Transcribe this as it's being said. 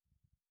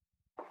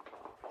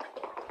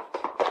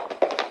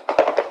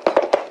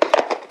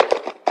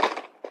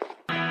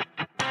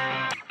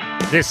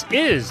This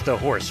is the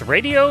Horse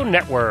Radio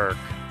Network.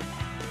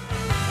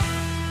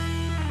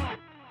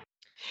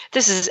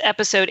 This is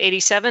episode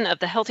 87 of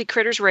the Healthy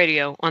Critters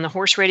Radio on the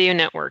Horse Radio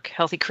Network.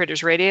 Healthy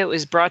Critters Radio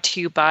is brought to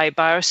you by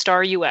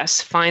BioStar US.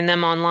 Find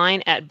them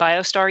online at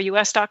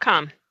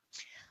biostarus.com.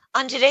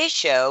 On today's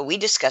show, we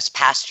discuss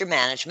pasture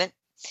management.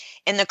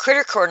 In the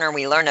Critter Corner,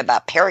 we learn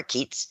about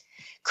parakeets.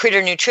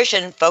 Critter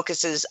Nutrition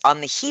focuses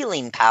on the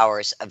healing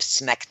powers of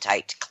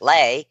smectite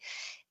clay.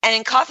 And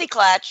in Coffee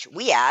Klatch,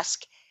 we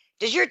ask,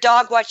 does your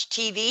dog watch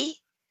TV?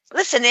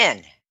 Listen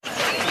in.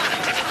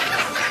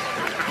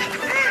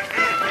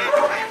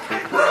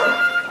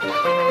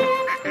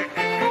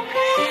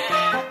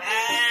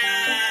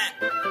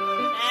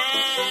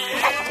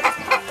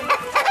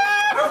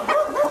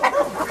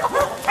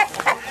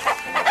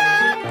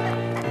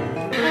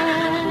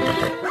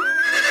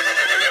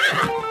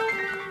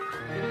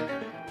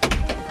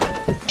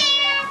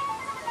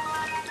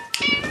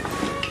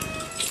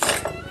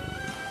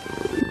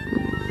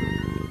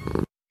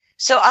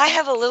 So I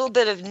have a little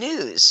bit of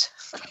news.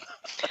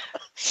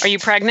 Are you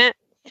pregnant?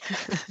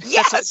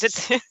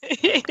 Yes.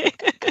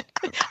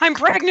 I'm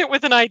pregnant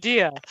with an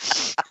idea.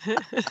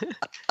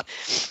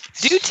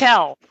 Do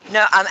tell.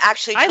 No, I'm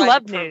actually trying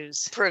love to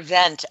news.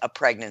 Prevent a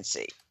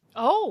pregnancy.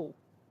 Oh.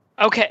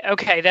 Okay.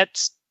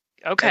 That's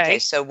okay. Okay,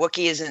 so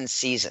Wookie is in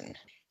season.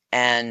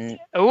 And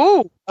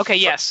okay,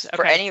 yes. Okay.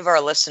 For any of our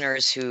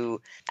listeners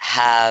who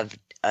have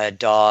a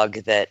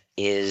dog that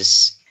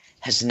has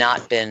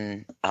not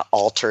been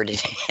altered in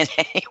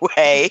any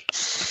way,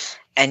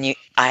 and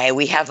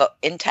we have an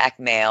intact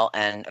male,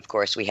 and of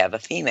course we have a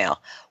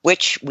female,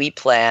 which we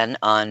plan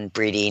on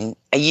breeding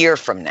a year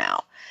from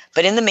now.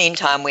 But in the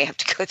meantime, we have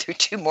to go through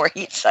 2 more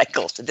heat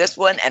cycles, this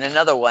one and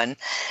another one,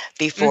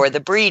 before the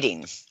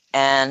breeding.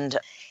 And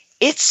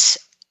it's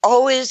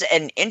always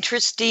an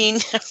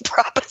interesting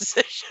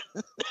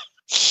proposition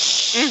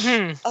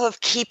of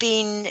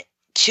keeping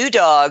 2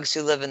 dogs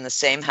who live in the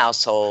same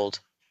household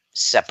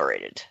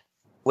separated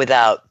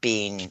without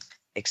being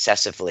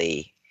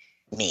excessively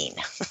mean.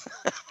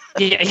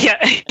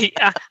 Yeah.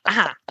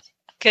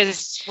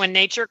 Because when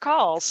nature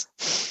calls,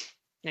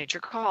 nature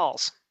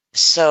calls.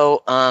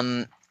 So,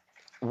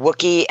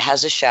 Wookie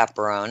has a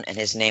chaperone, and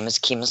his name is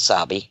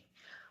Kemosabe,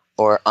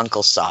 or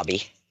Uncle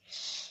Sabi.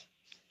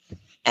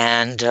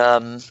 And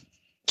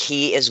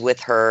he is with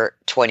her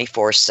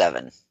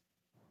 24/7.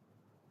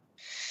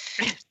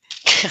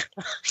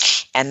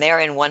 And they're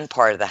in one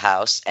part of the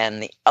house,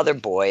 and the other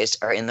boys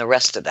are in the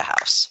rest of the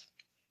house,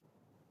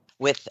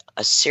 with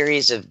a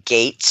series of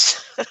gates,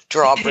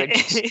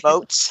 drawbridges,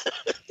 moats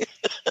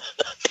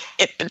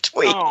in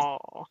between.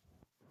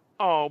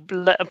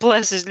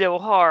 Bless his little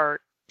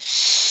heart.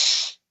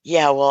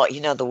 Yeah, well,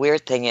 the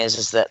weird thing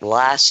is that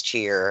last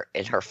year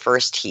in her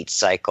first heat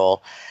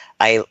cycle,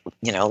 I,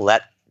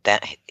 let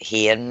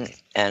he and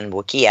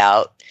Wookie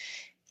out,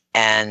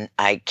 and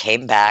I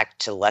came back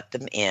to let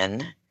them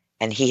in,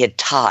 and he had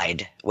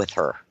tied with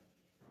her.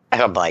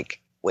 And I'm like,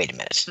 wait a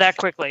minute. That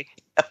quickly.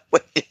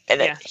 Wait a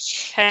minute.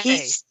 Yeah. Hey.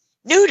 He's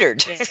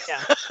neutered.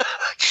 Yeah.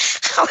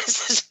 How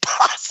is this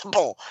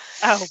possible?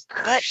 Oh,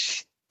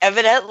 but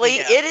evidently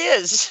it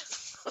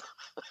is.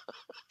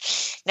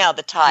 Now,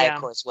 the tie, of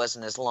course,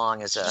 wasn't as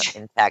long as an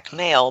intact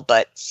male,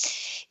 but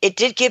it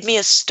did give me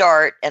a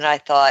start, and I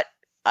thought,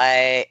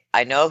 I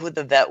know who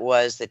the vet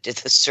was that did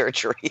the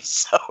surgery,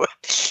 so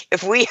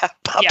if we have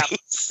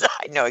puppies,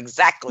 I know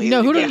exactly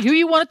who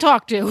you want to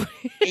talk to.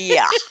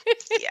 Yeah.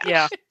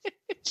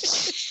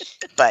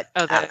 But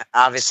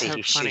obviously so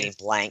he's funny. shooting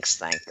blanks,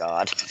 thank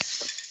God.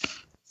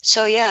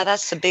 So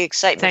that's the big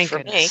excitement Thank for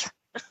goodness.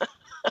 me.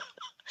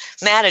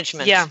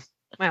 Management. Yeah.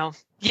 Well,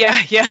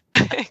 yeah.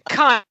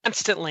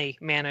 Constantly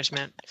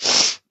management.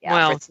 Yeah,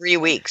 well, for 3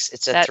 weeks.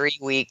 It's a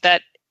 3-week.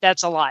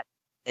 That's a lot.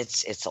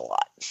 It's a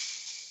lot.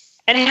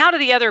 And how do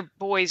the other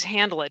boys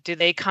handle it? Do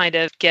they kind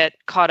of get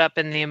caught up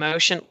in the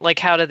emotion? Like,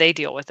 how do they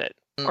deal with it?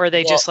 Or are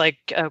they just like,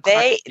 oh,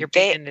 you're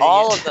being an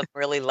all idiot? of them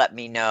really let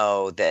me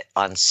know that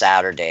on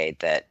Saturday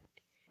that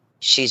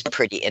she's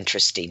pretty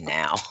interesting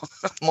now,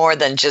 more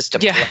than just a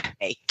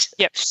playmate.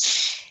 Yep.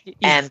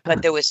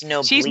 But there was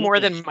no. She's bleeding. more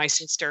than my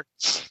sister.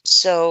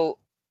 So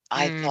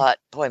I thought,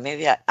 boy,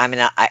 maybe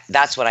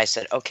that's what I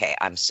said. Okay,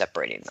 I'm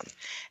separating them,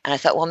 and I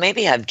thought, well,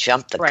 maybe I've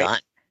jumped the gun.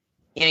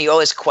 You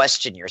always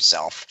question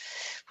yourself.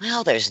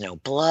 Well, there's no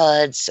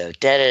blood, so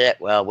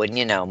Well, wouldn't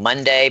you know,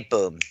 Monday,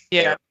 boom,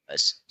 there it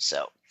was.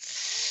 So,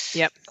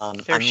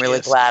 I'm really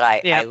glad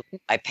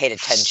I paid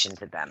attention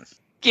to them.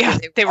 Yeah,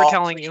 they were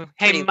telling you,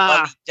 "Hey,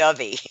 Ma,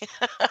 dovey,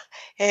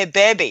 hey,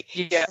 baby,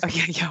 yeah,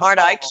 aren't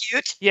I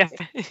cute?" Yeah,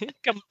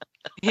 come.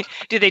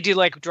 Do they do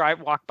like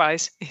walk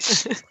bys?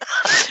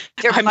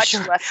 They're much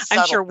less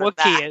subtle. I'm sure than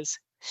Wookie that. is.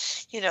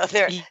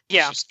 They're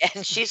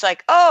and she's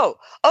like, "Oh,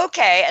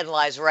 okay," and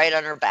lies right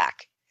on her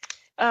back.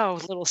 Oh,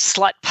 little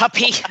slut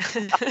puppy.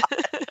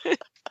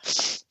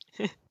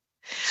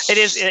 It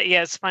is.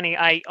 It's funny.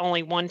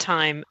 Only one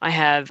time I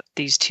have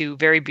these 2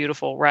 very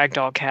beautiful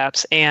ragdoll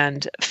caps,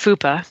 and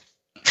Fupa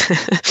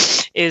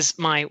is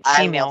my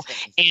female.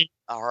 And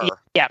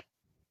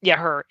Yeah,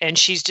 her. And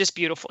she's just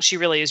beautiful. She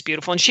really is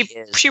beautiful. And She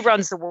she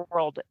runs the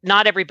world.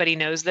 Not everybody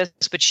knows this,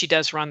 but she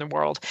does run the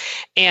world.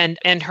 And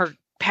her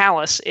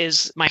palace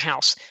is my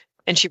house.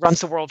 And she runs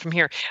the world from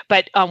here.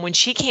 But when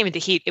she came into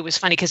heat, it was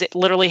funny because it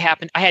literally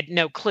happened. I had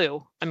no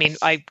clue. I mean,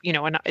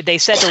 and they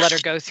said to let her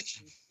go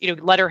through,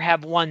 let her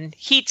have one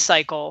heat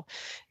cycle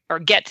or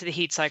get to the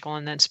heat cycle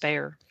and then spay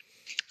her.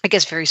 I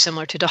guess very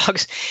similar to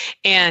dogs.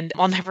 And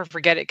I'll never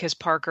forget it because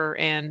Parker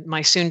and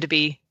my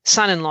soon-to-be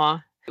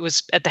son-in-law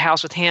was at the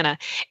house with Hannah.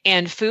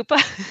 And Fupa,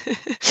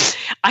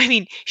 I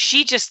mean,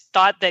 she just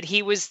thought that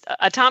he was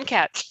a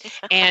tomcat.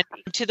 And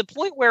to the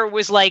point where it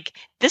was like,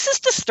 this is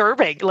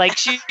disturbing. Like,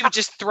 she would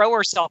just throw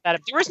herself at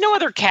him. There was no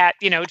other cat,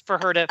 for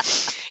her to...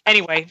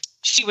 Anyway,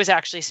 she was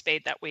actually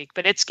spayed that week.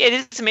 But it's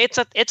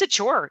a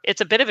chore.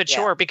 It's a bit of a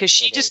chore because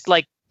she just,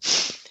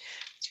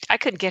 I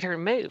couldn't get her to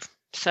move.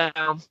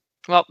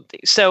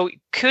 So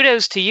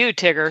kudos to you,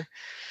 Tigger,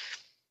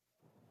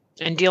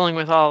 and dealing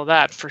with all of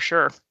that for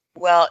sure.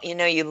 Well,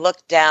 you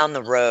look down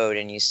the road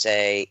and you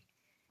say,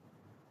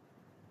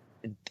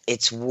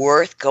 it's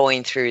worth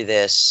going through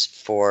this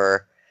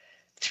for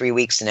 3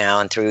 weeks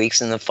now and 3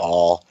 weeks in the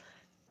fall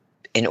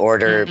in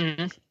order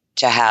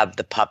to have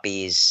the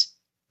puppies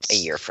a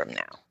year from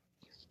now.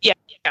 Yeah,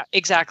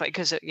 exactly.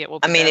 Because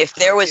if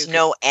there was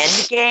no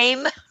end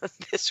game,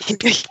 this would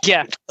be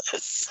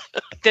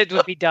that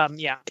would be dumb.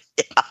 Yeah.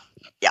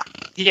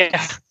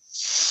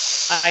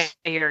 I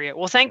hear you.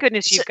 Well, thank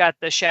goodness you've got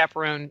the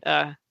chaperone.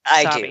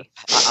 I do,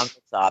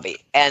 Uncle Sabi.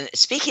 And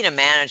speaking of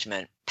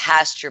management,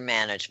 pasture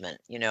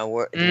management.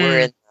 We're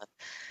in the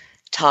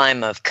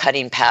time of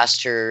cutting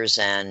pastures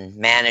and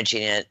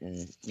managing it,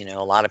 and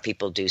a lot of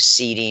people do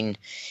seeding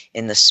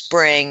in the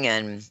spring,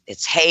 and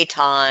it's hay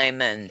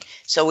time, and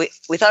so we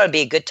thought it'd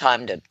be a good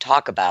time to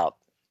talk about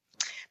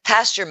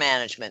pasture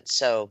management.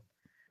 So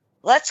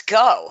let's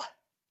go.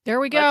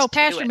 There we go.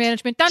 Pasture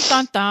management. Dun,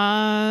 dun,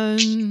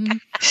 dun.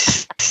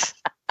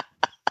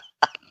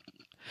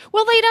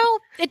 Well,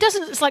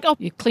 it's like,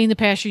 you clean the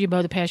pasture, you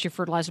mow the pasture,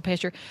 fertilize the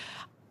pasture.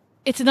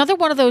 It's another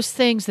one of those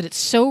things that it's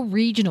so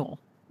regional.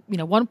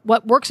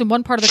 What works in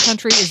one part of the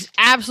country is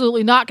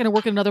absolutely not going to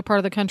work in another part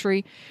of the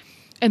country.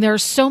 And there are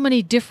so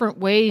many different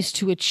ways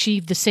to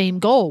achieve the same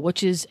goal,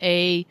 which is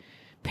a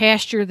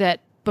pasture that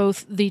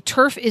both the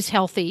turf is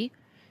healthy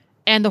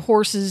and the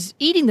horses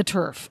eating the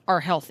turf are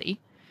healthy.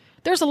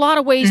 There's a lot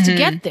of ways to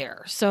get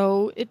there.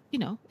 So it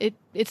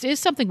is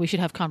something we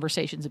should have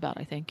conversations about,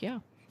 I think. Yeah.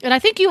 And I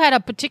think you had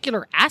a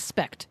particular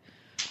aspect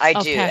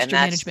of do, pasture and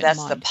management that's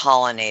in the mind.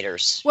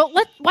 Pollinators. Well,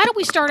 why don't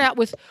we start out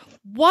with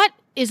what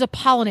is a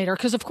pollinator?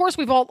 Because of course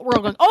we're all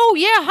going, oh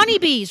yeah,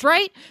 honeybees,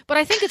 right? But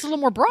I think it's a little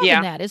more broad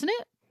than that, isn't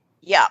it?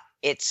 Yeah,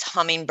 it's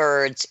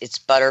hummingbirds, it's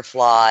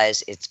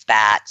butterflies, it's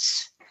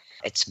bats,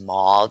 it's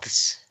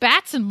moths.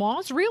 Bats and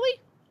moths, really?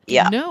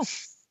 Yeah. No.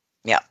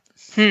 Yeah.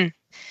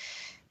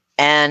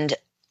 And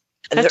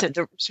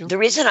the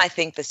reason I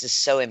think this is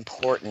so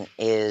important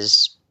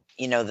is,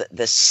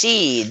 the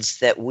seeds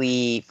that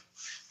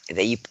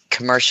you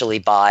commercially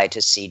buy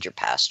to seed your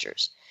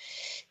pastures,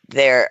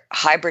 they're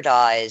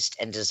hybridized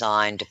and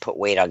designed to put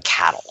weight on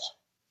cattle.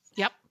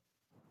 Yep.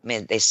 I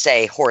mean, they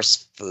say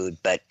horse food,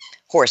 but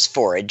horse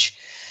forage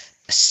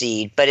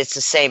seed, but it's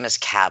the same as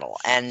cattle.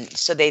 And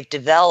so they've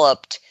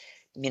developed,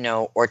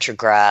 orchard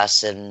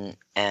grass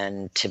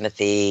and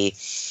timothy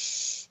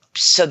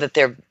so that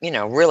they're,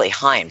 really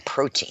high in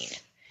protein,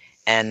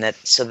 and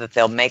so that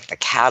they'll make the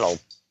cattle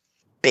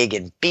big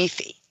and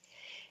beefy.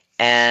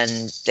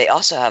 And they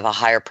also have a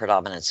higher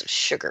predominance of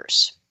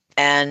sugars.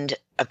 And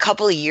a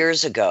couple of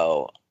years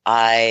ago,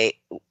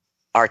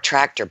 our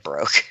tractor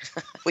broke,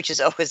 which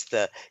is always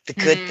the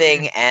good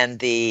thing, and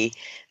the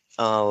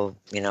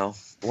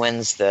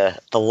when's the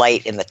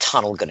light in the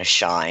tunnel going to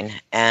shine?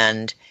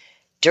 And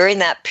during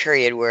that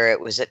period where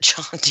it was at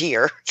John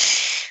Deere,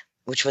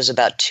 which was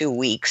about 2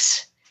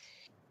 weeks,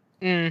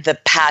 the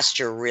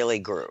pasture really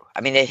grew.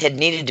 I mean, it had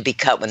needed to be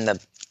cut when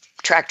the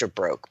tractor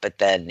broke, but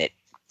then it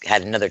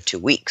had another 2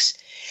 weeks.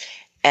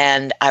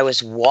 And I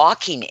was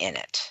walking in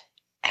it,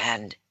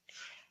 and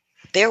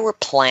there were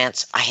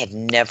plants I had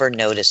never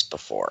noticed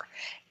before.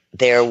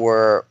 There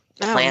were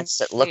plants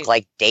that looked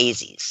like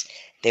daisies.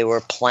 There were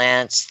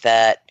plants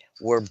that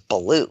were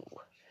blue.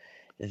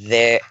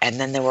 And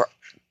then there were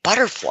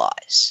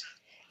butterflies,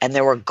 and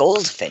there were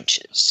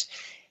goldfinches.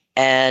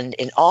 And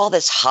in all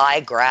this high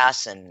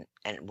grass and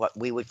what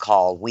we would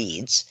call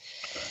weeds.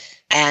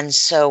 And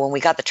so when we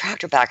got the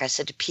tractor back, I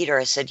said to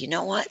Peter, you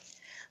know what?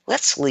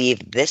 Let's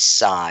leave this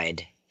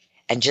side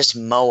and just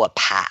mow a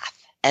path.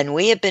 And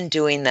we have been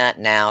doing that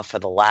now for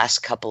the last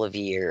couple of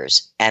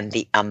years. And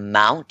the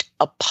amount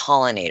of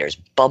pollinators,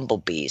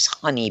 bumblebees,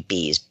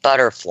 honeybees,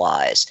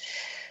 butterflies,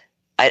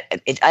 I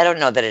don't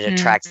know that it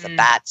attracts the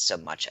bats so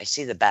much. I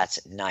see the bats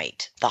at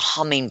night. The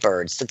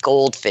hummingbirds, the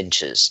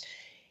goldfinches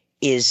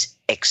is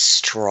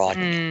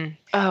extraordinary.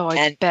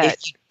 I bet.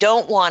 If you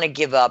don't want to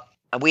give up,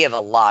 we have a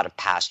lot of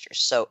pastures.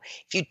 So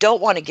if you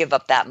don't want to give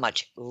up that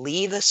much,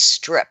 leave a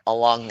strip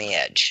along the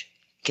edge.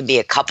 It can be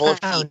a couple of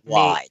feet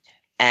wide,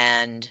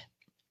 and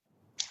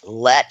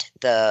let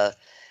the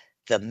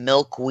the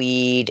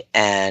milkweed,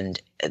 and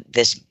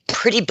this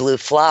pretty blue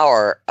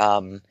flower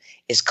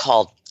is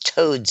called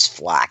toad's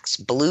flax,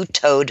 blue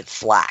toad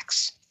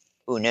flax.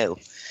 Who knew?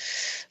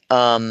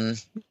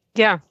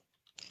 Yeah.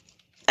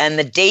 And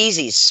the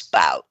daisies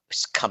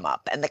sprouts come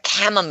up, and the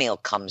chamomile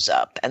comes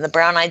up, and the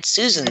brown-eyed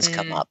Susans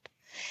come up.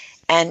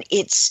 And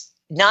it's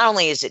not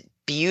only is it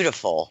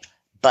beautiful,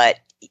 but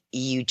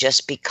you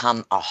just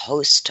become a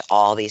host to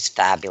all these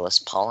fabulous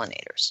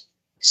pollinators.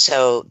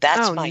 So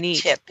that's my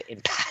tip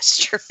in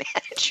pasture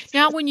management.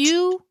 Now, when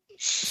you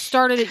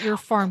started at your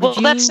farm,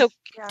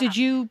 did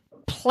you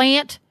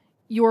plant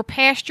your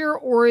pasture,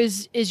 or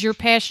is your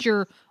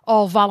pasture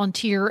all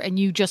volunteer and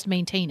you just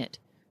maintain it?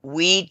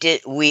 We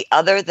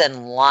other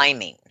than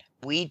liming,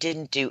 we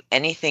didn't do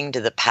anything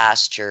to the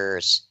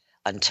pastures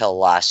until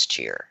last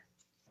year.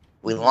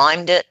 We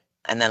limed it,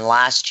 and then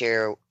last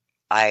year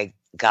I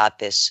got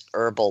this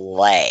herbal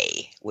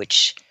ley,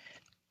 which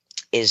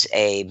is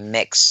a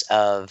mix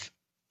of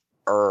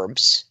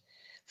herbs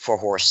for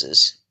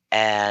horses,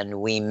 and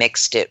we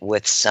mixed it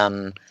with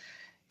some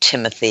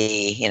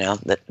Timothy,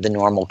 the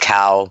normal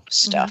cow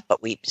stuff,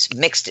 but we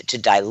mixed it to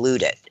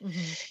dilute it.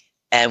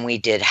 And we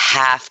did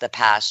half the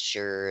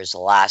pastures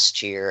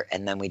last year,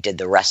 and then we did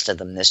the rest of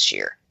them this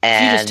year.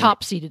 And you just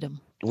top seeded them?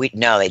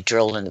 No, they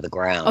drilled into the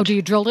ground. Oh, do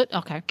you drilled it?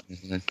 Okay.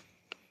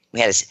 We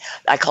had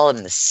I call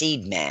him the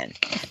seed man.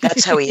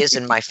 That's how he is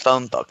in my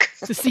phone book.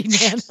 The seed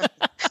man.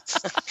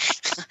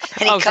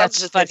 And he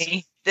comes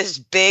with this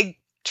big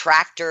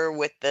tractor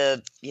with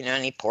and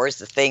he pours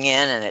the thing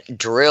in, and it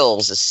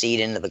drills a seed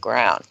into the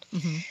ground.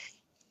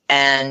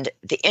 And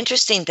the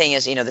interesting thing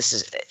is, this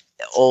is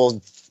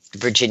old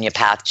Virginia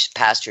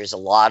pastures, a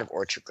lot of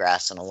orchard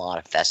grass and a lot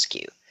of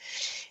fescue.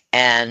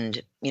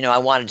 And, I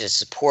wanted to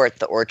support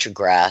the orchard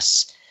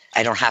grass.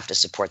 I don't have to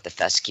support the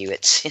fescue.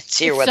 It's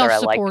here whether I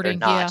like it or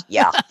not.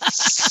 Yeah.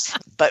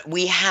 But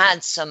we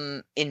had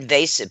some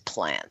invasive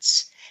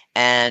plants,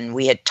 and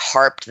we had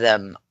tarped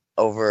them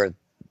over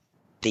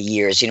the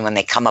years. When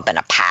they come up in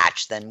a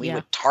patch, then we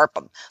would tarp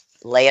them,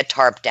 lay a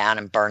tarp down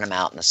and burn them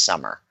out in the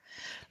summer.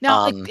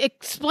 Now,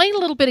 explain a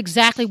little bit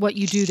exactly what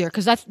you do there,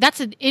 because that's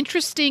an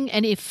interesting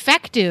and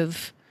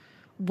effective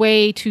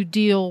way to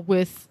deal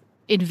with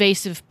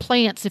invasive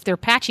plants if they're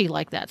patchy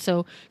like that.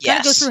 So kind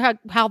of go through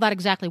how that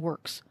exactly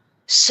works.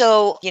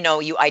 So,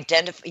 you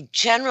identify,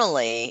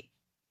 generally,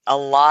 a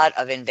lot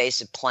of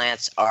invasive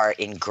plants are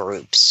in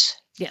groups.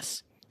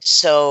 Yes.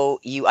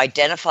 So you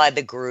identify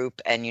the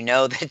group, and you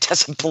know that it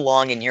doesn't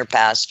belong in your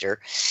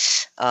pasture.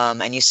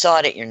 And you saw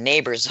it at your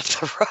neighbors up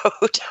the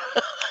road.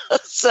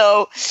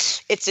 So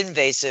it's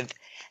invasive.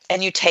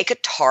 And you take a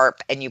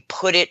tarp and you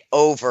put it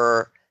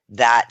over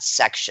that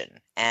section.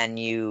 And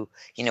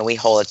we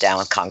hold it down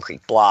with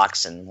concrete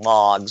blocks and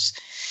logs.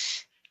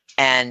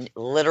 And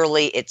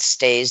literally it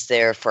stays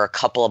there for a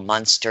couple of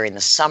months during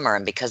the summer.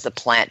 And because the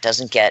plant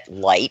doesn't get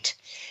light,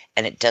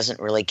 and it doesn't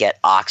really get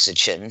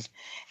oxygen,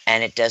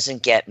 and it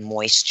doesn't get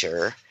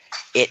moisture,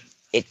 it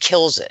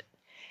kills it.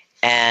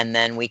 And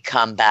then we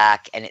come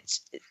back and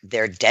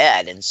they're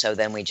dead. And so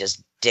then we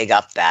just dig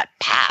up that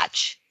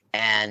patch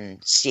and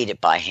seed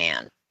it by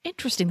hand.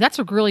 Interesting. That's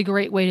a really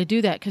great way to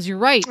do that, because you're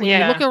right. When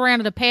you look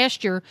around at a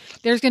pasture,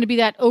 there's going to be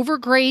that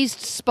overgrazed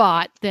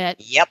spot that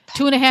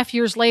 2.5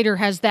 years later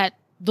has that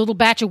little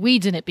batch of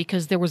weeds in it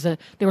because there was an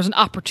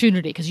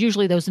opportunity, because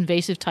usually those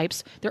invasive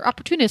types, they're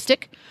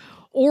opportunistic.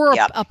 Or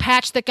a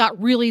patch that got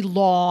really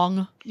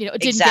long, it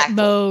didn't get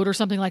mowed or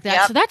something like that.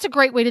 Yep. So that's a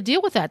great way to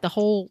deal with that. The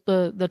whole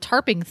the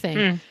tarping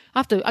thing.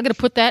 I'm going to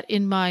put that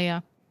in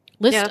my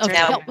list of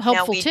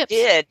helpful tips. We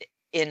did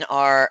in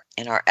our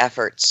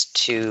efforts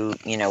to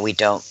we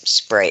don't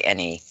spray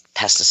any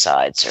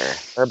pesticides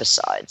or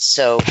herbicides.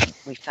 So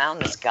we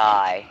found this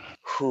guy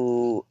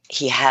who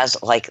he has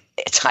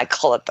I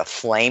call it the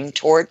flame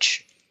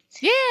torch.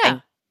 Yeah.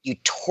 And you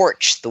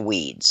torch the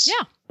weeds.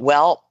 Yeah.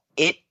 Well,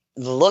 it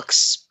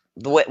looks.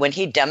 When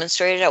he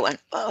demonstrated, I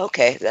went, oh,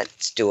 okay,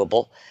 that's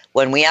doable.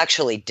 When we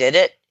actually did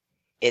it,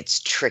 it's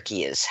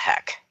tricky as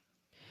heck.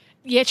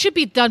 Yeah, it should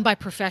be done by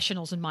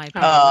professionals, in my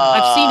opinion.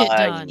 I've seen it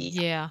done.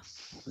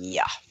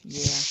 Yeah.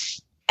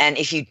 And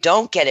if you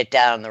don't get it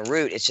down the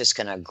root, it's just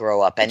going to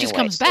grow up anyway. It just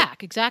comes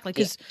back, exactly,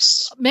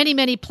 because many,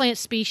 many plant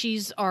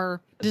species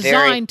are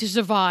designed to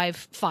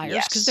survive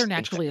fires because they're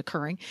naturally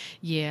occurring.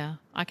 Yeah,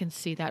 I can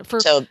see that.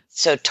 So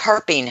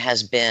tarping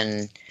has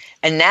been,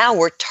 and now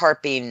we're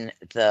tarping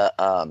the,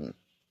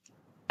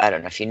 I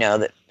don't know if you know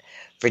that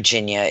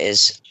Virginia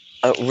is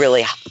a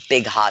really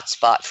big hot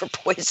spot for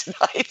poison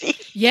ivy.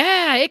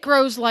 Yeah, it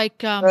grows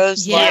like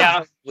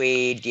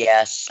weed,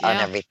 on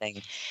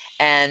everything.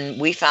 And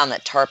we found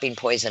that tarping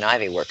poison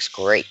ivy works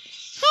great.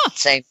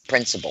 Same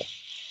principle.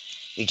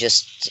 You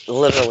just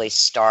literally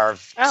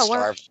starve.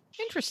 Wow.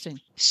 Interesting.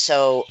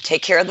 So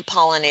take care of the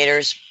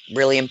pollinators,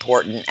 really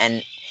important.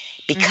 And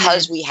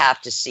because we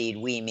have to seed,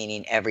 we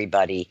meaning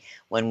everybody,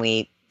 when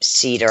we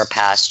seed our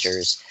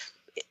pastures,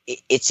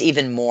 it's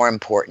even more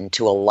important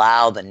to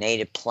allow the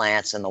native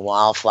plants and the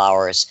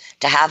wildflowers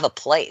to have a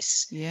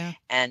place. Yeah.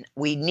 And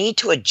we need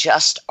to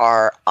adjust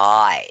our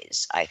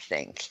eyes, I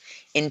think,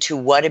 into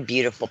what a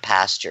beautiful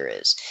pasture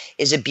is.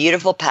 Is a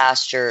beautiful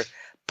pasture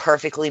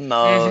perfectly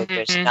mowed? Mm-hmm.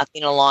 There's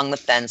nothing along the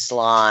fence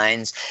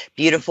lines,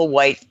 beautiful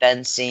white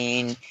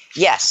fencing.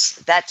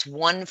 Yes, that's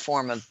one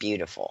form of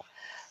beautiful.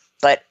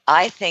 But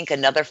I think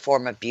another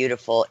form of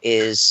beautiful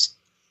is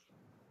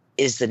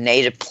the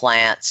native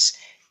plants,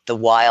 the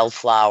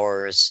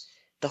wildflowers.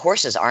 The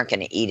horses aren't going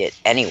to eat it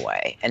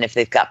anyway. And if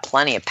they've got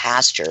plenty of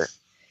pasture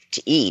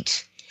to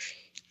eat,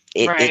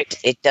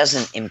 it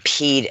doesn't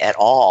impede at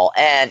all.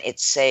 And it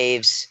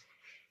saves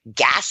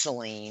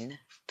gasoline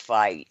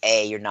by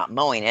A, you're not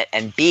mowing it,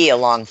 and B,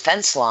 along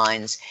fence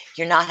lines,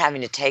 you're not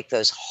having to take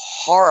those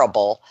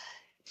horrible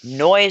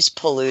noise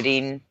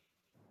polluting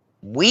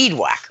weed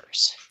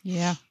whackers.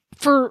 Yeah.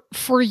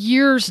 For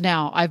years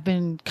now, I've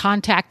been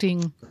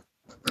contacting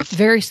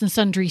various and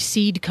sundry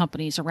seed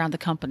companies around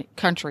the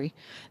country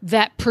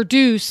that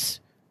produce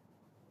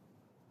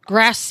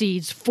grass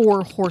seeds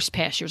for horse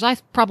pastures.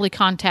 I've probably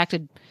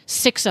contacted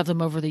 6 of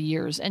them over the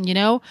years. And,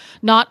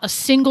 not a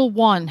single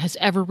one has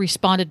ever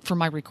responded for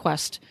my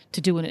request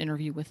to do an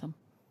interview with them.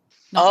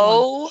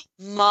 Not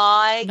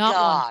my Not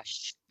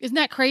gosh. one. Isn't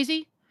that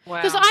crazy? Wow.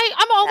 Because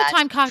I'm all the That's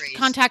time crazy.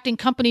 contacting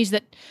companies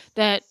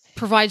that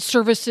provide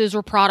services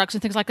or products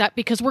and things like that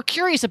because we're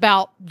curious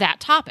about that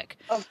topic.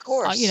 Of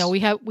course.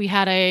 We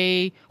had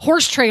a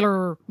horse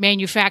trailer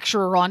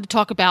manufacturer on to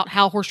talk about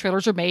how horse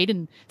trailers are made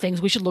and things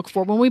we should look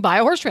for when we buy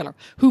a horse trailer.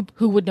 Who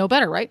would know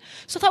better, right?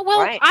 So I thought, well,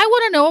 Right. I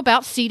want to know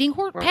about seeding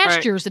Right.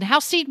 pastures and how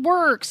seed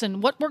works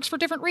and what works for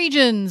different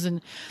regions,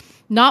 and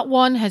not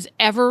one has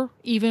ever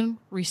even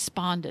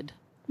responded.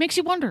 Makes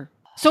you wonder.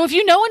 So if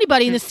you know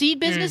anybody in the seed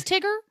business,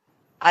 Tigger?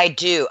 I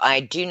do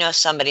know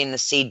somebody in the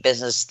seed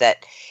business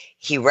that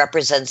he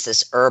represents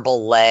this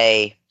herbal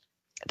lay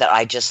that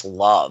I just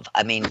love.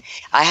 I mean,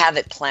 I have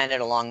it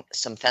planted along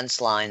some fence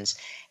lines,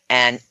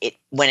 and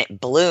when it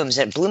blooms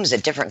at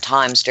different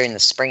times during the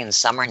spring and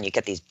summer, and you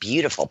get these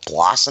beautiful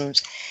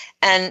blossoms,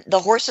 and the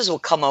horses will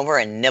come over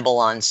and nibble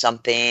on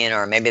something,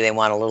 or maybe they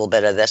want a little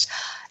bit of this.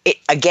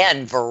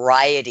 Again,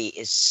 variety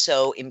is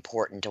so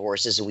important to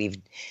horses.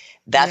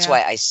 That's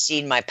why I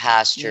seed my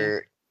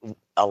pasture,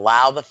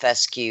 allow the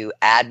fescue,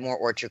 add more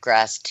orchard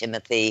grass,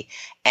 timothy,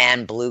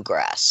 and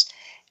bluegrass.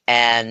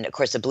 And of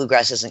course, the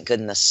bluegrass isn't good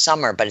in the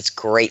summer, but it's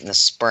great in the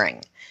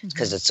spring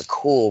because it's a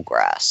cool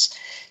grass.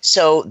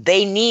 So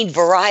they need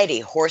variety.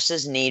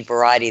 Horses need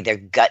variety. Their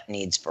gut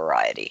needs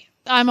variety.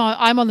 I'm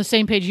on the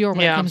same page you are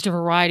when it comes to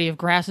variety of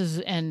grasses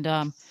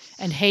and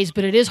hays,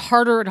 but it is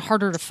harder and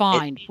harder to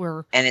find.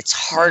 And it's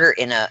harder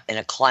in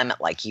a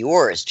climate like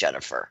yours,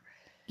 Jennifer.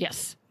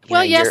 Yes.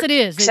 Well, yes, it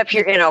is. Except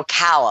you're in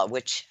Ocala,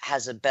 which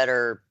has a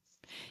better.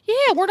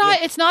 Yeah, we're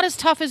not. It's not as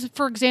tough as,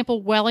 for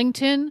example,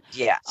 Wellington.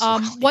 Yeah.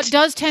 What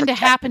does tend to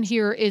happen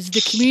here is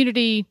the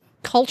community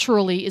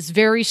culturally is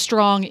very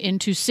strong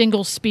into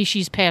single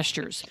species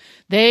pastures.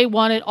 They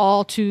want it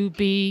all to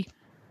be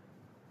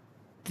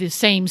the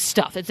same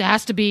stuff. It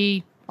has to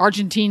be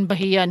Argentine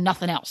Bahia and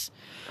nothing else.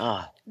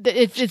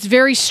 It's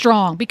very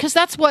strong because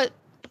that's what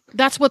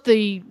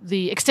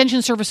the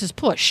extension services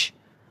push.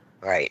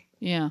 Right.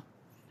 Yeah.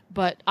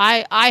 But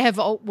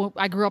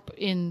I grew up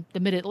in the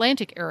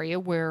Mid-Atlantic area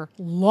where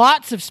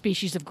lots of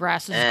species of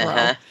grasses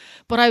grow.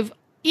 But I've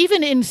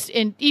even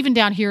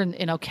down here in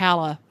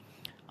Ocala,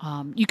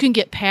 you can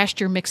get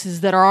pasture mixes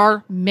that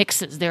are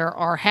mixes. There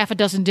are half a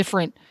dozen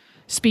different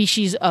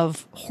species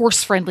of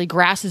horse-friendly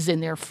grasses in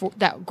there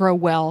that grow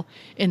well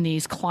in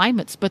these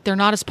climates, but they're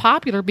not as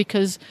popular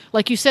because,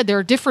 like you said, there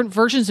are different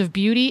versions of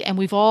beauty, and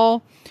we've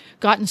all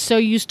gotten so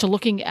used to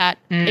looking at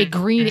a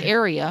green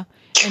area.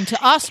 And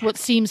to us, what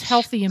seems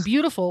healthy and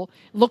beautiful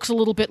looks a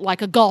little bit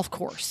like a golf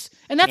course,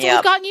 and that's what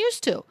we've gotten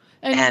used to.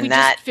 And we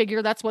just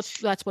figure that's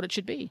what it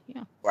should be.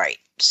 Yeah. Right.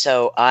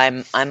 So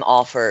I'm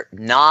all for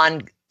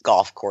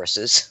non-golf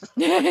courses.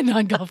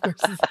 Non-golf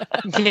courses.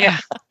 Yeah.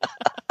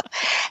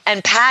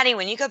 And Patty,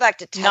 when you go back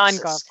to Texas,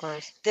 Non-golf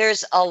course.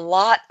 There's a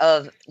lot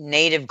of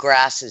native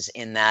grasses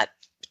in that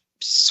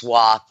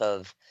swath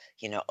of,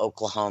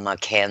 Oklahoma,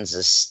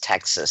 Kansas,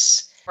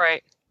 Texas.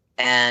 Right.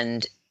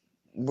 And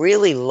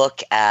really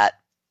look at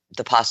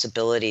the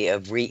possibility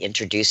of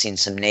reintroducing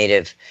some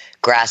native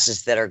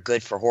grasses that are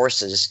good for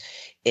horses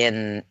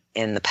in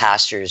the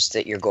pastures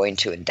that you're going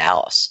to in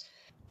Dallas,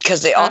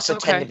 because they also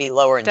tend to be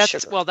lower in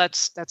sugar. Well,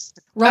 that's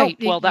right.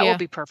 Oh, well, that will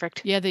be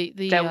perfect. Yeah.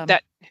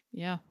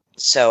 Yeah.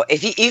 So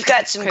if you've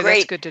got some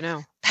great that's good to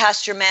know.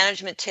 pasture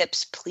management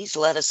tips, please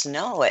let us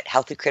know at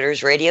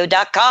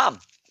healthycrittersradio.com.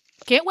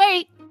 Can't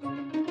wait.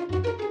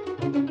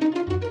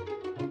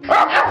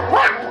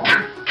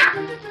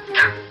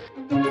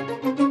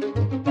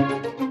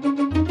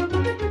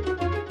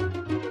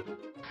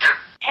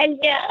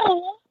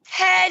 Hello.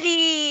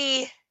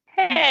 Hetty.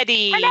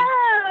 Hello,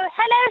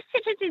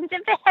 citizens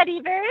of the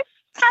Hettyverse.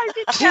 How's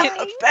it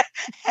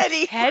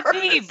going?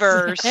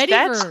 Hettyverse.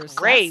 That's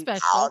great.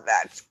 That's Oh,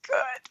 that's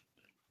good.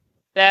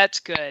 That's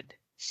good.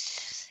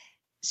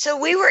 So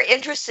we were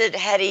interested,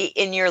 Hetty,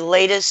 in your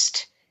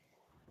latest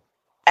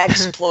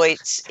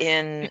exploits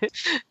in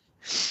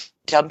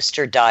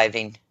dumpster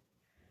diving.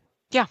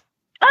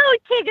 Oh,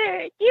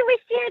 Tigger, do you wish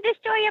to hear the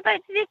story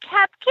about the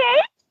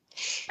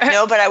cupcake?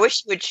 No, but I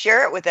wish you would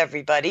share it with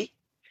everybody.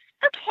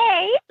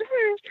 Okay.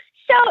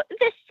 So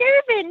the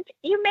servant,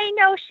 you may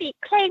know, she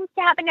claims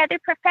to have another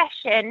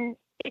profession.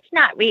 It's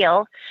not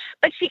real,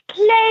 but she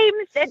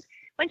claims that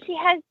when she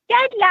has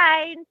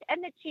deadlines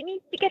and that she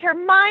needs to get her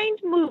mind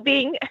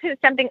moving,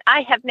 something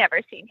I have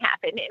never seen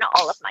happen in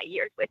all of my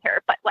years with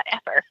her, but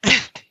whatever.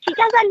 She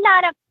does a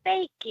lot of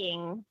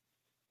baking.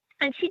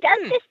 And she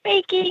does this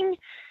baking,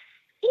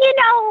 you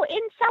know,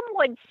 in some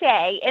would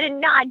say, in a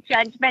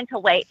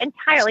non-judgmental way,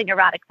 entirely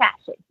neurotic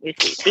fashion, you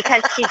see,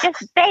 because she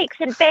just bakes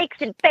and bakes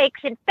and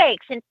bakes and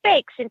bakes and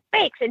bakes and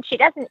bakes, and she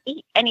doesn't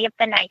eat any of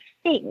the nice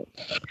things.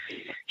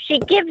 She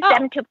gives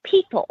them to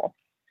people.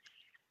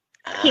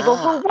 People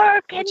who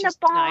work in the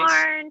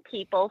barn, nice.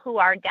 People who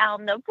are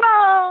down the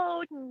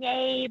road,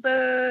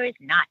 neighbors,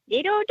 not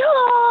little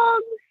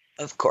dogs.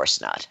 Of course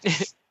not.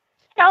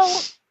 So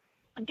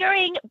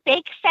during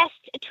BakeFest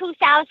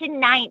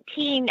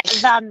 2019,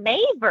 the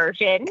May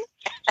version,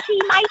 she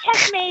might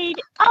have made,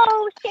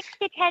 6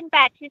 to 10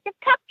 batches of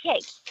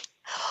cupcakes.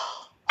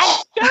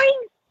 And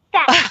during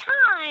that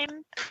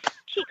time,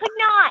 she could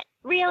not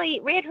really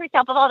rid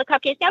herself of all the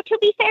cupcakes. Now, to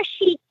be fair,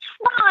 she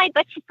tried,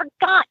 but she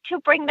forgot to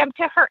bring them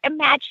to her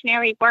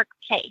imaginary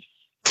workplace.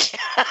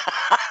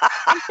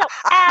 And so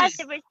as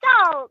a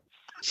result,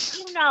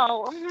 you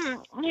know,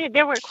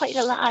 there were quite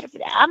a lot of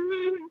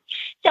them.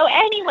 So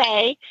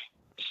anyway,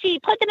 she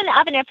put them in the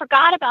oven and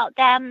forgot about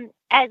them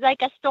as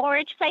like a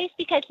storage place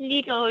because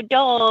little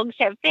dogs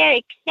are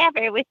very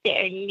clever with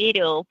their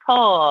little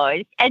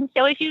paws. And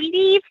so if you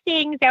leave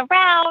things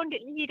around,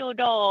 little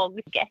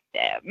dogs get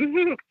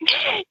them.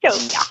 So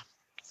yeah.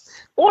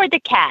 Or the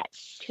cat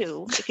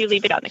too, if you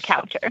leave it on the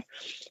counter.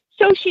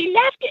 So she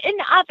left it in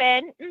the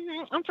oven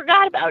and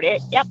forgot about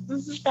it. Yep,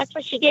 that's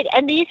what she did.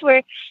 And these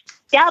were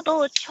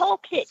double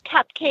chocolate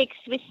cupcakes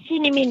with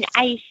cinnamon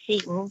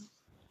icing.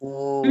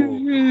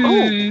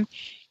 Oh,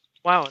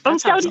 wow!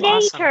 That sounds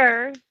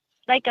later, awesome.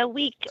 Like a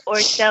week or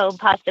so,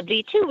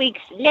 possibly 2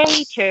 weeks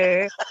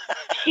later,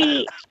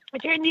 she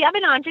turned the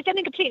oven on for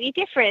something completely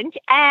different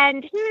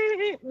and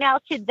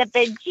melted the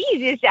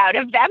bejesus out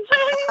of them.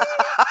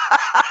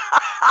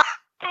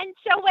 And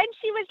so when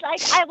she was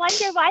like, I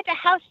wonder why the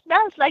house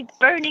smells like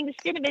burning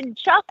cinnamon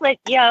chocolate,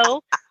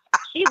 yo,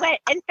 she went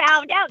and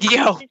found out this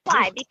is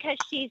why, because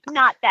she's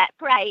not that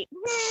bright.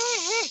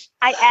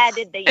 I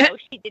added the yo.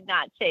 She did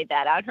not say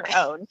that on her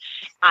own.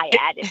 I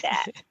added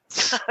that.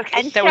 Okay,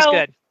 and that was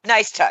good.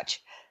 Nice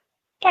touch.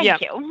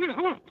 Thank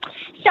you.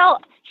 So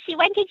she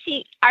went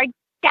to our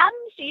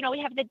dumpster. You know, we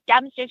have the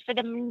dumpsters for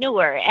the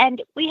manure.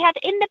 And we have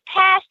in the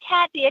past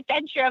had the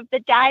adventure of the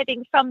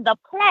diving from the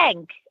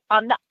plank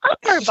on the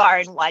upper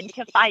barn one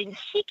to find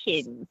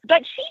chickens.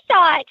 But she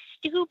thought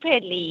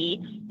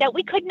stupidly that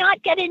we could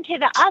not get into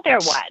the other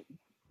one.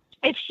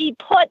 If she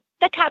put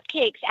the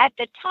cupcakes at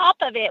the top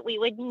of it, we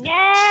would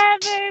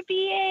never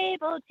be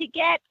able to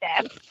get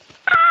them.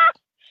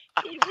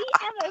 Did we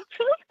ever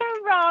prove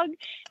her wrong?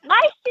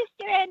 My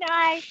sister and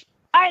I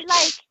are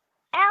like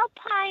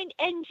alpine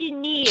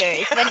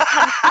engineers when it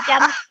comes to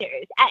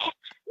dumpsters.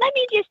 Let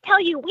me just tell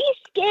you, we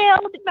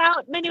scaled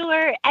Mount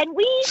Manure and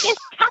we just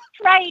tucked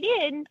right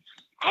in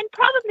and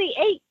probably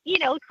ate,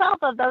 12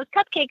 of those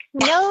cupcakes,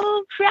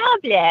 no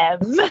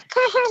problem,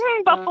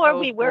 before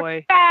we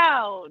were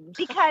found,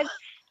 because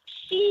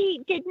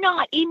she did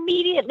not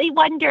immediately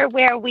wonder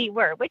where we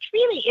were, which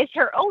really is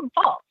her own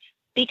fault,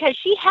 because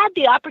she had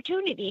the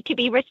opportunity to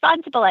be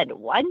responsible. And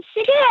once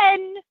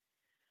again,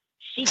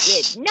 she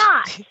did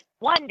not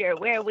wonder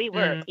where we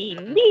were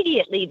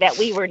immediately, that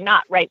we were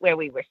not right where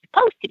we were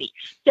supposed to be.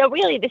 So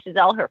really, this is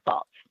all her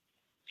fault.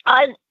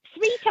 On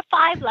 3 to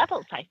 5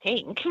 levels, I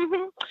think.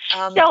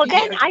 So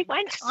then I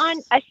went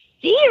on a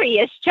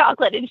serious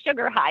chocolate and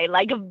sugar high,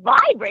 like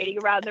vibrating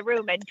around the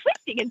room and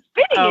twisting and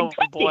spinning and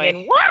twisting. Boy.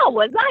 And wow,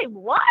 was I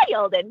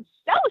wild and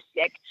so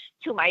sick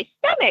to my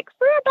stomach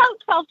for about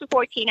 12 to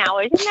 14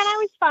 hours. And then I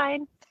was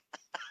fine.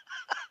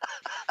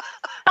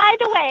 By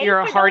the way, you're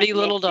a hardy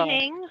little dog.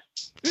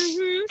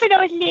 For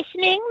those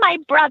listening, my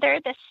brother,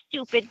 the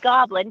stupid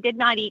goblin, did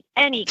not eat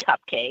any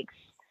cupcakes.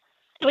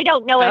 We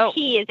don't know if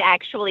he is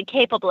actually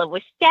capable of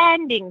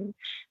withstanding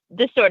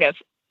the sort of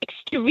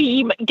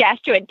extreme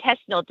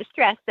gastrointestinal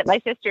distress that my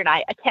sister and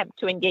I attempt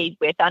to engage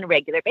with on a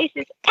regular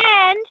basis.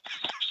 And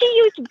she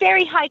used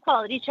very high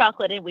quality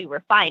chocolate and we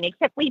were fine,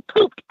 except we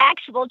pooped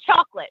actual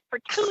chocolate for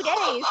 2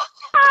 days.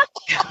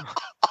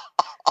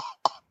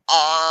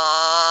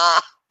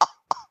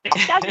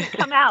 It doesn't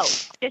come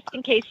out, just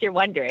in case you're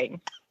wondering.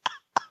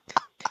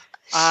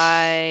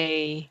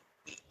 I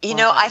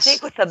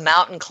think with the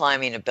mountain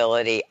climbing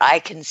ability, I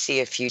can see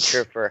a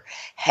future for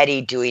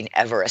Hetty doing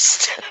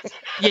Everest.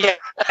 Yeah.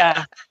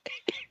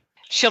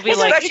 She'll be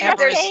like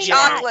Everest. There's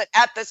chocolate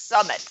at the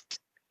summit.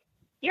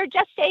 You're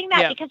just saying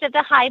that because of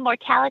the high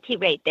mortality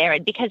rate there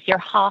and because you're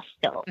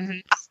hostile.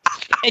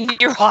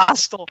 And you're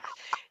hostile.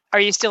 Are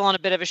you still on a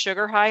bit of a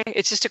sugar high?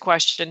 It's just a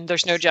question.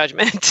 There's no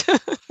judgment.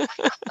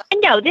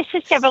 No, this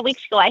was several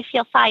weeks ago. I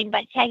feel fine,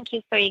 but thank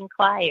you for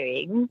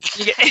inquiring.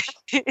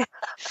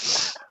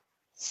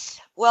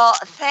 Well,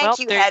 thank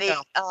you, there you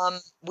Hetty. go.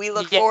 We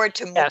look forward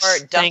to more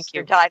thank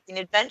you. dumpster diving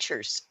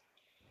adventures.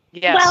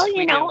 Yes, Well,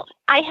 we do.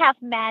 I have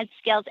mad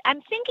skills.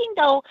 I'm thinking,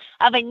 though,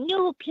 of a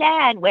new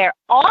plan where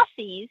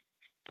Aussies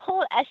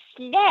pull a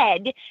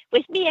sled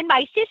with me and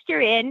my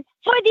sister in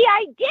for the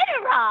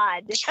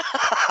Iditarod.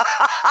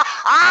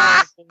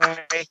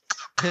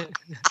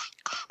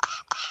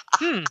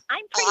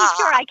 I'm pretty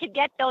sure I could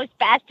get those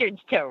bastards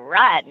to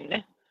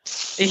run.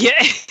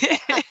 Yeah.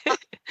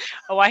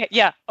 Away.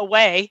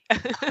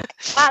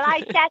 While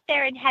I sat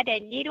there and had a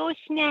little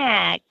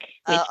snack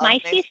with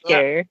my maybe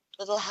sister.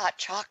 Little hot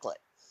chocolate.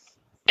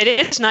 It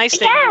is nice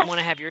that you want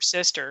to have your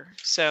sister,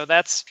 so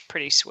that's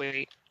pretty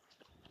sweet.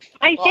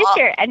 My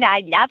sister and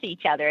I love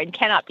each other and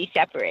cannot be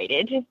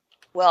separated.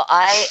 Well,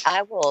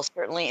 I will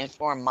certainly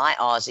inform my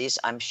Aussies.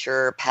 I'm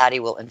sure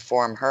Patty will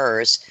inform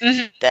hers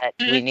that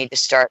we need to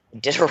start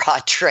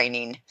Iditarod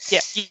training.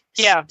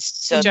 Yeah.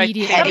 So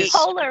Immediately. The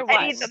polar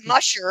Hetty one. the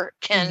musher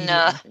can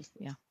Yeah.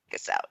 take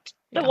us out.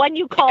 The one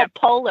you call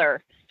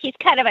polar. He's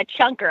kind of a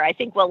chunker. I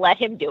think we'll let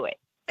him do it.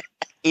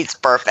 He's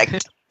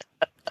perfect.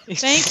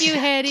 Thank you,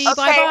 Hetty. Okay,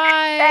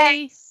 Bye-bye.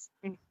 thanks.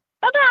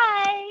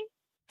 Bye-bye.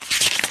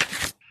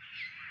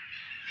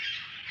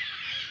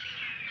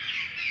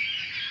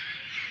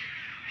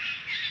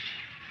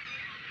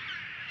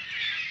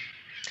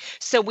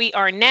 So we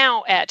are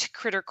now at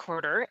Critter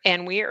Quarter,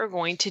 and we are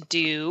going to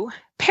do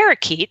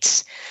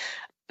parakeets.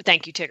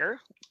 Thank you, Tigger.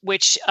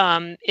 Which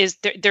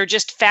they're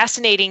just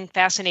fascinating.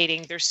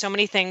 There's so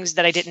many things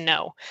that I didn't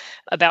know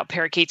about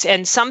parakeets,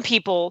 and some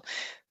people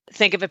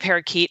think of a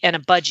parakeet and a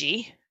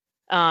budgie.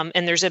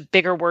 And there's a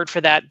bigger word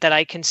for that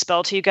I can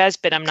spell to you guys,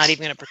 but I'm not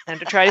even going to pretend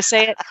to try to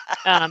say it.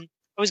 I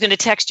was going to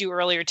text you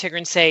earlier, Tigger,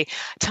 and say,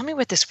 tell me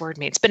what this word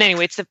means. But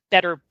anyway, it's the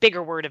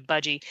bigger word of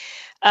budgie.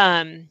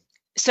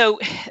 So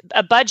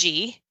a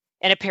budgie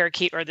and a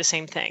parakeet are the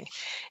same thing.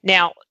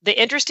 Now,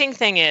 the interesting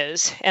thing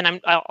is,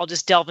 and I'll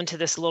just delve into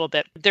this a little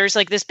bit. There's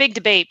like this big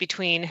debate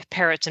between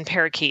parrots and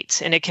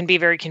parakeets, and it can be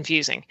very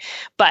confusing.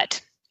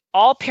 But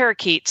all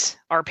parakeets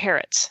are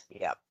parrots.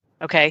 Yep.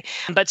 Okay.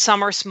 But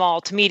some are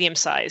small to medium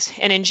size.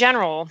 And in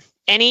general,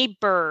 any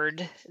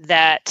bird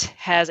that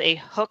has a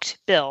hooked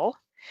bill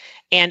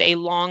and a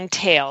long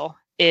tail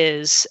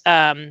is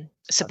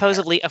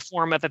supposedly a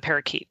form of a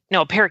parakeet.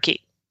 No, a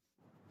parakeet.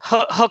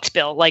 Hooked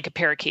bill, like a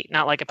parakeet,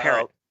 not like a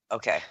parrot. Oh,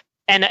 okay.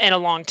 And a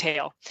long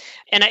tail.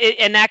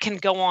 And that can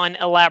go on,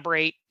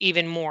 elaborate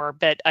even more,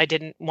 but I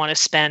didn't want to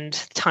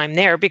spend time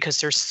there because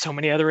there's so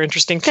many other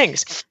interesting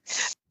things.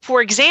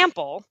 For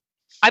example,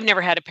 I've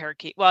never had a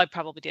parakeet. Well, I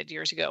probably did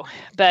years ago,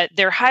 but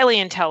they're highly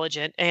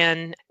intelligent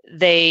and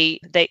they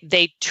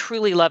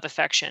truly love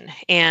affection.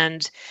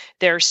 And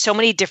there's so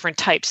many different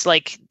types.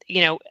 Like,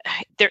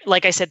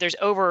 like I said, there's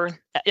over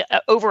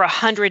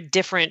 100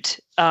 different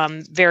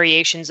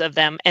variations of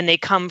them, and they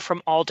come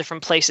from all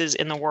different places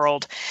in the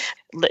world.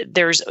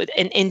 There's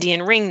an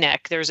Indian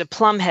ringneck, there's a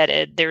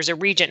plum-headed, there's a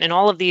regent, and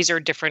all of these are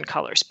different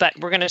colors. But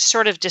we're going to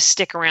sort of just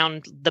stick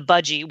around the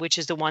budgie, which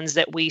is the ones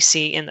that we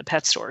see in the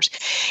pet stores.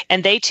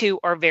 And they too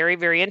are very,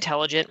 very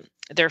intelligent.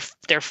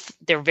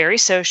 They're very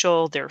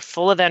social. They're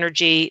full of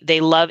energy. They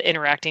love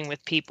interacting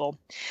with people,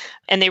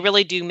 and they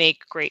really do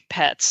make great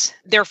pets.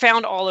 They're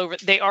found all over.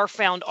 They are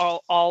found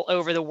all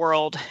over the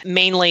world,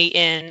 mainly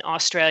in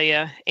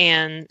Australia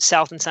and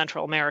South and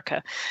Central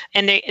America.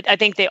 And I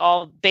think they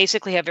all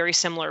basically have very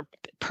similar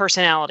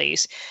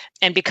personalities.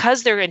 And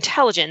because they're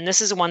intelligent, and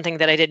this is one thing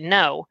that I didn't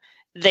know,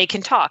 they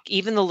can talk.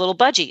 Even the little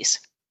budgies.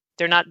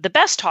 They're not the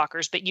best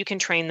talkers, but you can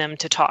train them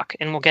to talk,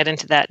 and we'll get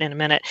into that in a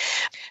minute.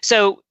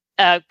 So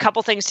a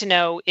couple things to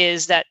know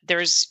is that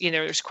there's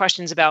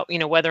questions about,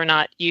 whether or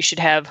not you should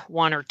have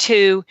one or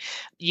two.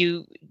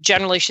 You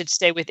generally should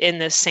stay within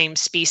the same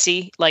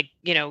species, like,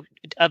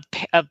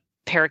 a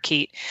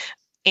parakeet.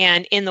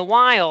 And in the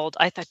wild,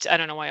 I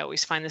don't know why I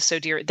always find this so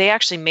dear. They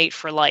actually mate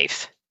for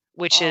life,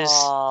 which is,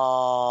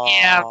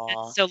 yeah.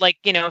 So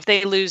if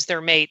they lose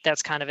their mate,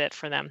 that's kind of it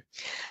for them.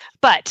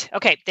 But,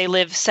 okay, they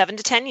live 7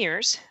 to 10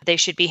 years. They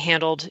should be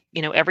handled,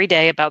 every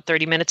day, about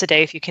 30 minutes a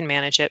day if you can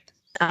manage it.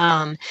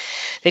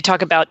 They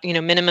talk about,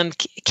 minimum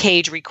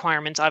cage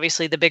requirements.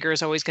 Obviously, the bigger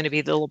is always going to be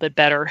a little bit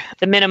better.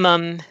 The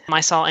minimum, I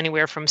saw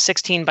anywhere from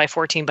 16 by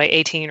 14 by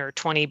 18 or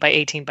 20 by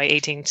 18 by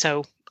 18.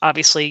 So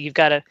obviously, you've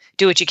got to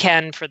do what you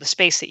can for the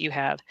space that you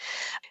have.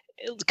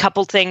 A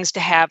couple things to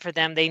have for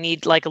them. They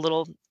need like a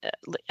little,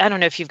 I don't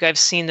know if you guys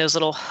seen those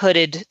little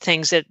hooded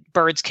things that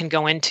birds can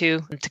go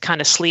into to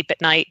kind of sleep at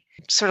night.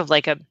 Sort of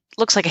like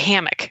looks like a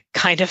hammock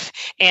kind of,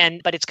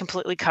 but it's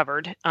completely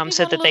covered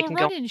so that they can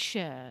go.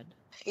 Shed.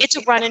 It's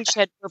a run-in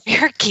shed for a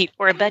parakeet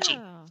or a budgie.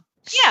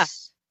 Yeah.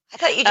 I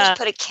thought you just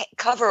put a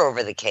cover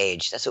over the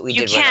cage. That's what we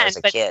did when I was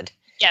a kid.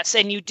 Yes,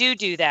 and you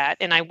do that.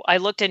 And I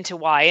looked into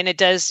why, and it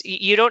does.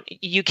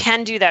 You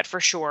can do that for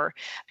sure.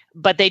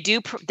 but they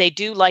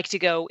do like to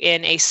go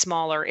in a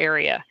smaller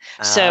area.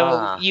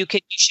 So you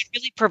should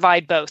really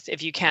provide both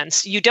if you can.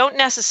 So you don't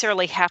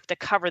necessarily have to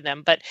cover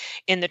them, but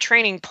in the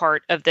training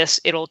part of this,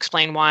 it'll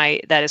explain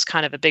why that is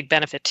kind of a big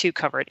benefit to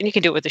cover it. And you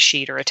can do it with a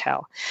sheet or a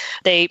towel.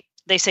 They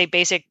say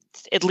basic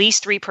at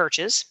least 3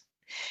 perches.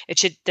 It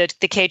should the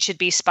cage should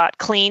be spot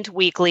cleaned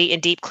weekly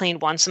and deep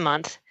cleaned once a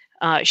month.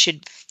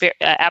 Should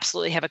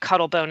absolutely have a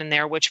cuddle bone in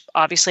there, which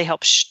obviously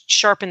helps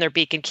sharpen their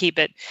beak and keep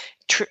it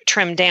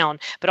trimmed down,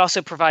 but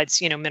also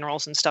provides,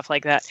 minerals and stuff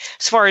like that.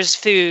 As far as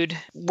food,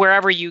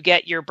 wherever you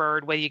get your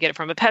bird, whether you get it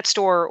from a pet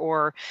store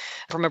or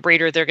from a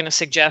breeder, they're going to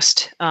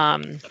suggest,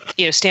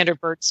 standard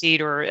bird seed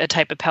or a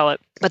type of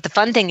pellet. But the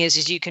fun thing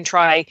is you can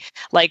try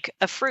like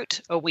a fruit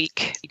a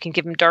week. You can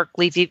give them dark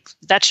leafy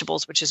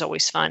vegetables, which is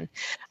always fun.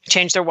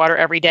 Change their water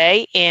every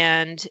day,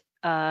 and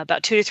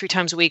about 2 to 3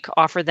 times a week,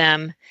 offer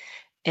them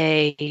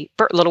a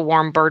little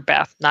warm bird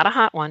bath, not a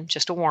hot one,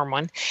 just a warm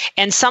one.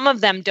 And some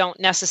of them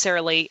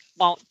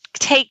won't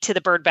take to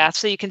the bird bath,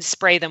 so you can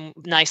spray them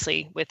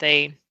nicely with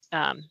a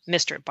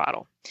mister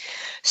bottle.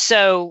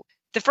 So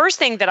the first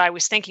thing that I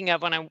was thinking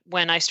of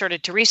when I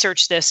started to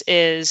research this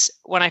is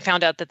when I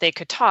found out that they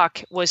could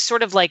talk was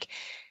sort of like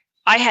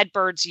I had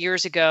birds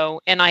years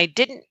ago and I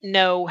didn't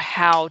know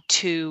how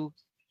to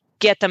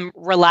get them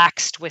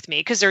relaxed with me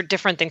because they're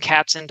different than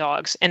cats and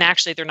dogs. And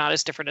actually they're not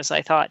as different as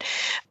I thought.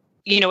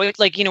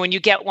 When you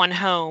get one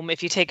home,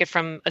 if you take it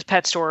from a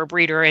pet store or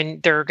breeder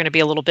and they're going to be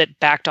a little bit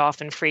backed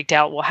off and freaked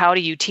out, well, how do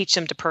you teach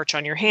them to perch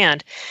on your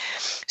hand?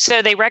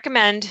 So they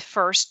recommend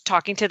first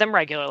talking to them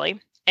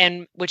regularly,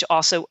 and which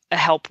also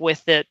help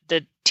with the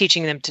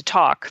teaching them to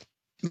talk.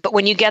 But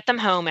when you get them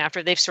home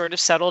after they've sort of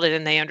settled in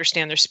and they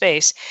understand their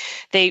space,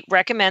 they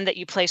recommend that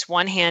you place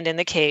one hand in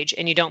the cage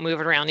and you don't move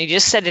it around. You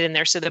just set it in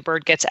there so the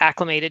bird gets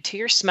acclimated to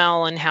your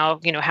smell and how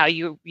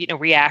you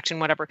react and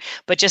whatever.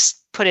 But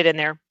just put it in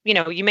there.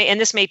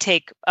 And this may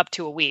take up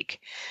to a week.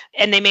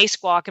 And they may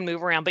squawk and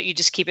move around, but you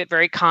just keep it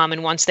very calm.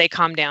 And once they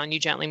calm down, you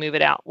gently move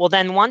it out. Well,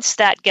 then once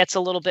that gets a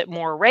little bit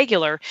more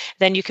regular,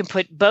 then you can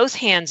put both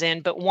hands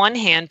in, but one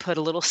hand put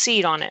a little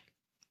seed on it.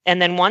 And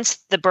then once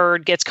the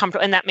bird gets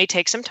comfortable, and that may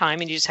take some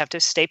time and you just have to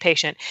stay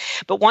patient,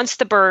 but once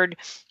the bird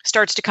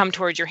starts to come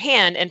towards your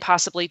hand and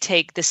possibly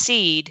take the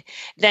seed,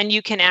 then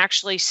you can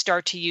actually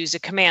start to use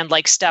a command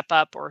like step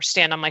up or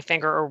stand on my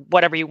finger or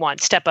whatever you want.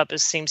 Step up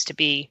seems to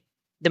be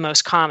the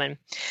most common.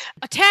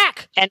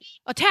 Attack! And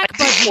attack,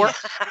 Budgie!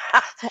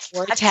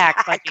 or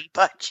attack,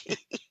 Budgie.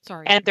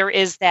 Sorry. And there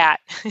is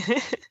that.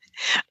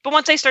 But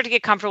once they start to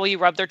get comfortable, you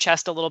rub their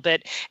chest a little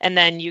bit, and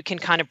then you can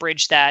kind of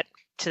bridge that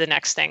to the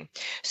next thing.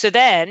 So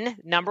then,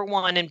 number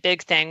one and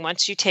big thing,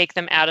 once you take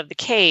them out of the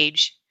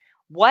cage,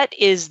 what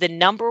is the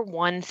number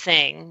one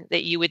thing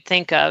that you would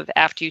think of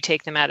after you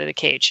take them out of the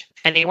cage?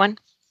 Anyone?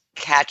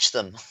 Catch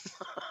them.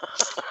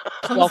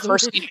 Close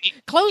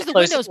the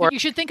windows, but you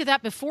should think of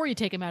that before you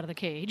take them out of the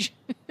cage.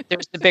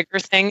 There's the bigger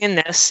thing in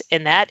this,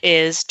 and that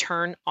is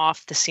turn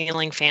off the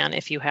ceiling fan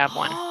if you have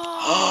one.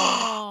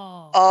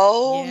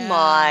 Oh, yeah.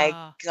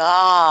 My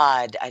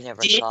God. I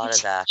never thought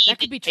of that. That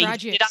could be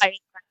tragic.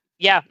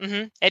 Yeah.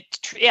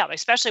 Mm-hmm.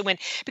 Especially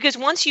because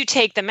once you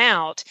take them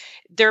out,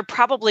 they're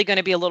probably going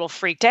to be a little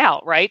freaked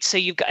out, right? So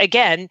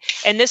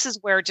and this is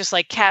where just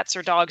like cats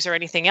or dogs or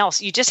anything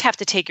else, you just have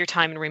to take your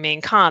time and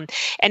remain calm.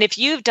 And if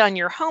you've done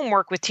your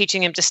homework with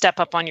teaching them to step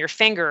up on your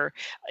finger,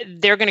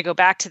 they're going to go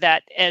back to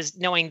that as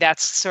knowing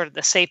that's sort of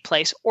the safe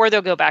place, or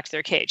they'll go back to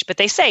their cage. But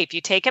they say if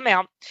you take them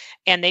out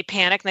and they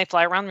panic and they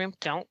fly around the room,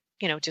 don't.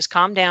 Just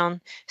calm down,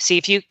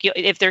 see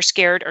if they're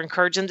scared, or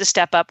encourage them to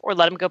step up or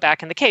let them go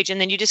back in the cage. And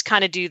then you just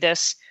kind of do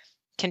this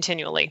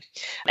continually.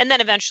 And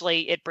then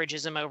eventually it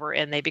bridges them over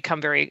and they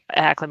become very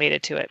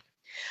acclimated to it.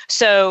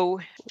 So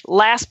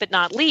last but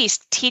not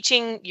least,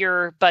 teaching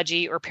your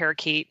budgie or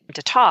parakeet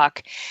to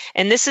talk.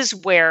 And this is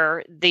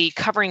where the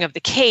covering of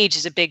the cage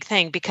is a big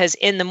thing, because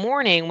in the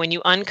morning when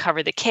you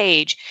uncover the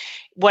cage,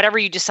 whatever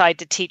you decide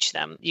to teach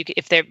them,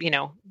 if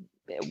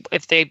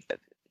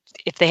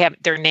they have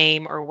their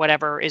name or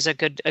whatever is a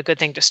good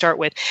thing to start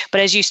with.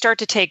 But as you start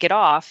to take it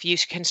off, you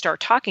can start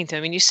talking to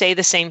them and you say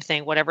the same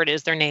thing, whatever it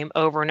is, their name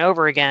over and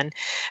over again.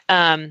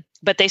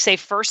 But they say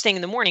first thing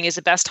in the morning is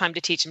the best time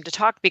to teach them to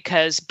talk,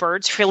 because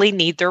birds really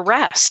need their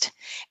rest.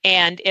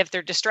 And if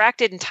they're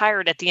distracted and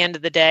tired at the end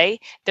of the day,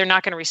 they're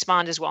not going to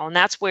respond as well. And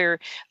that's where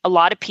a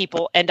lot of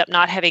people end up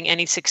not having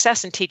any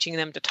success in teaching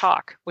them to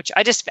talk, which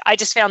I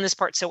just found this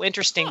part so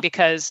interesting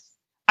because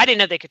I didn't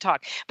know they could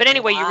talk. But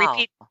anyway, You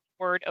repeat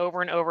word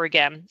over and over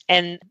again.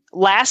 And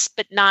last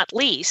but not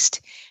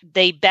least,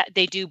 they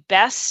do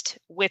best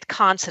with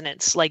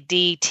consonants like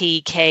D,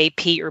 T, K,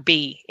 P, or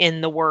B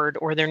in the word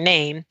or their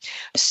name.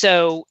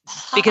 So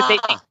because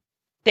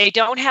they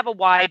don't have a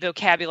wide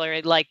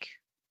vocabulary like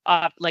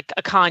a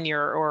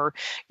conure or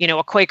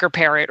a Quaker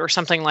parrot or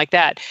something like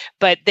that,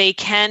 but they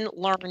can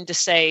learn to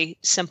say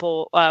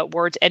simple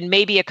words and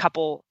maybe a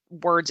couple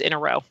words in a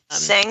row.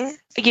 Sing?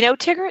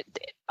 Tigger,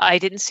 I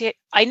didn't see it.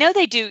 I know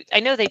they do. I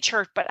know they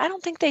chirp, but I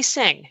don't think they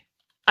sing.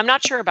 I'm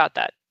not sure about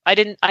that. I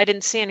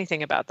didn't see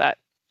anything about that.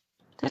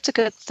 That's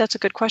a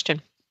good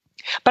question.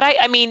 But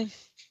I mean,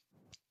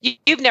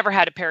 you've never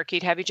had a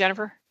parakeet, have you,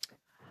 Jennifer?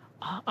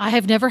 I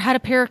have never had a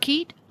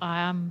parakeet.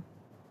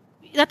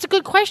 That's a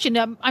good question.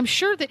 I'm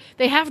sure that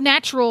they have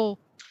natural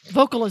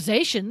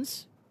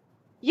vocalizations.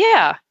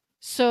 Yeah.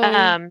 So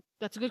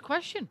that's a good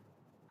question.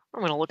 I'm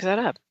going to look that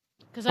up.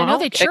 Because I know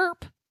they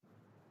chirp.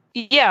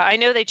 Yeah, I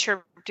know they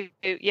chirp.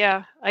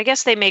 Yeah, I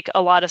guess they make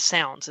a lot of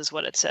sounds is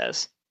what it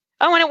says.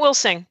 Oh, and it will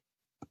sing.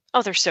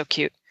 Oh, they're so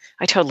cute.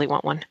 I totally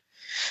want one.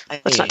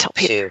 Let's not tell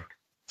Peter.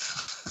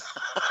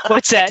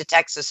 What's that? To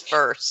Texas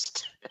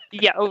first.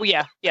 Yeah. Oh,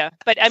 yeah. Yeah.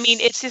 But I mean,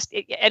 it's just,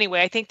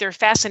 anyway, I think they're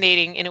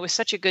fascinating. And it was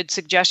such a good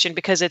suggestion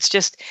because it's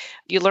just,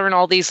 you learn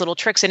all these little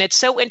tricks. And it's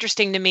so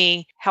interesting to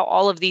me how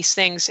all of these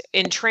things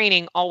in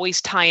training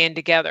always tie in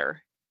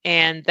together.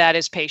 And that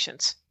is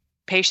patience.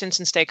 Patience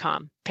and stay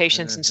calm.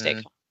 Patience and stay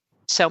calm.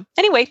 So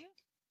anyway,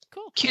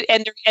 cool. Cute.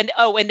 And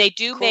they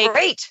do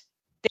they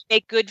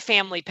make good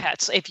family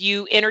pets. If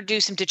you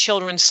introduce them to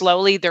children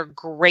slowly, they're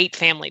great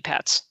family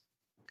pets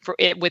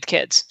with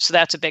kids. So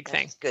that's a big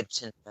thing. Good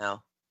to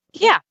know.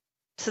 Yeah.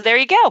 So there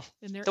you go.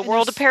 The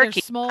world of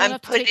parakeets. I'm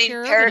putting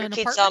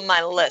parakeets on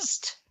my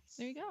list.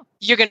 There you go.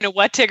 You're going to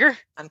what, Tigger?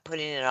 I'm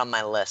putting it on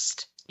my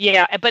list.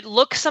 Yeah, but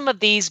look some of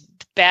these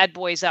bad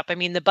boys up. I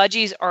mean, the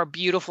budgies are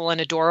beautiful and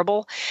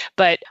adorable,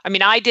 but I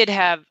mean, I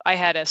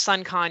had a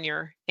sun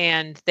conure,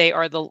 and they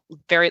are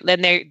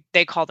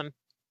they call them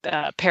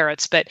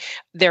parrots, but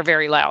they're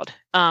very loud.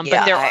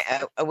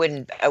 I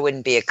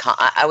wouldn't be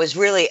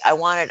I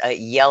wanted a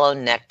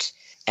yellow-necked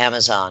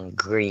Amazon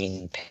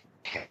green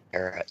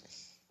parrot.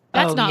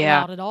 That's not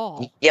loud at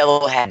all.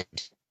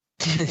 Yellow-headed.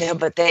 Yeah,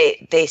 but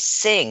they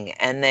sing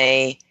and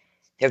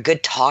they're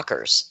good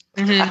talkers.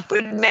 Mm-hmm. That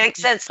would make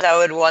sense that I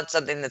would want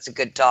something that's a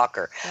good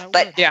talker.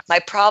 But my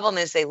problem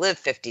is they live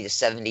 50 to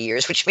 70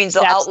 years, which means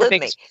they'll outlive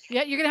me.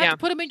 Yeah, you're going to have to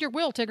put them in your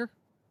will, Tigger.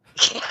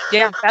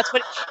 Yeah,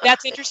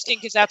 that's interesting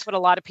because that's what a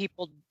lot of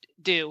people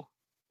do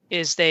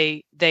is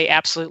they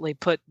absolutely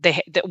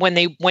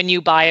when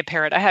you buy a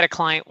parrot. I had a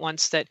client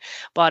once that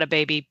bought a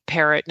baby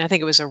parrot, and I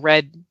think it was a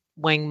red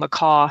wing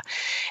macaw,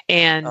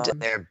 and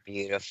they're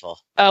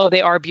beautiful. Oh,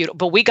 they are beautiful.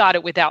 But we got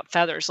it without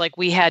feathers. Like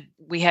we had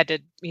to,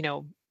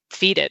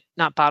 feed it,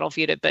 not bottle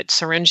feed it, but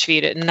syringe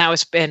feed it.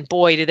 And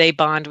boy, did they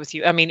bond with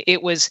you. I mean,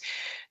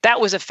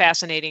 that was a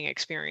fascinating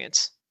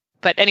experience.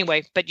 But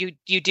anyway, but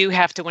you do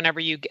have to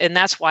and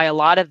that's why a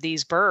lot of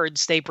these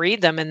birds, they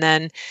breed them. And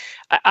then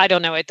I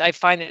don't know, I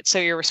find it so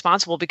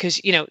irresponsible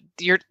because, you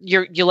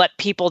let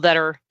people that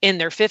are in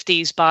their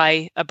 50s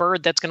buy a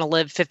bird that's going to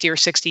live 50 or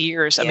 60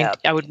 years. I mean,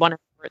 I would wonder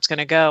where it's going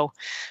to go.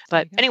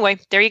 But anyway,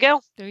 there you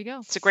go. There you go.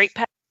 It's a great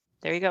pet.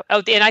 There you go.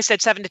 Oh, and I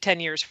said 7 to 10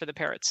 years for the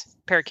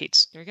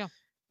parakeets. There you go.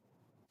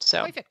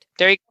 So perfect.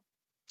 There you go.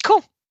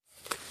 Cool.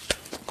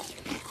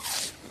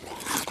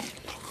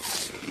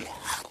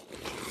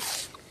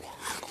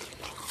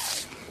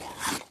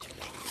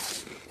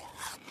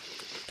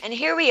 And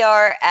here we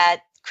are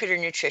at Critter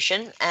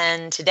Nutrition,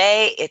 and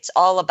today it's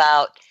all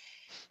about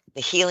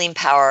the healing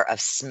power of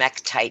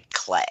smectite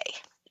clay.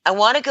 I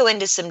want to go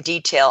into some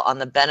detail on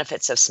the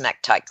benefits of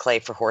smectite clay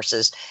for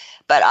horses,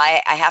 but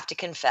I have to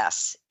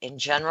confess, in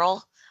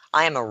general,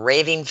 I am a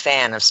raving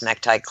fan of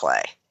smectite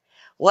clay.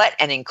 What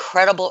an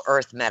incredible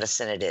earth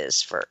medicine it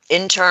is for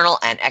internal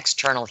and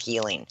external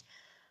healing.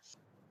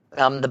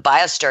 The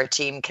BioStar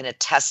team can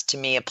attest to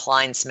me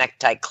applying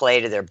smectite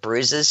clay to their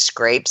bruises,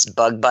 scrapes,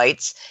 bug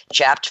bites,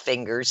 chapped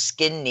fingers,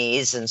 skinned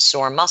knees, and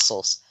sore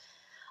muscles.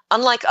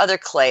 Unlike other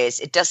clays,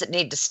 it doesn't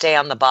need to stay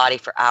on the body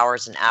for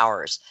hours and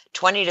hours.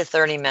 20 to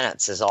 30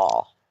 minutes is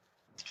all.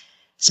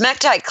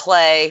 Smectite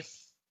clay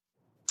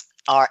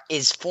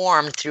is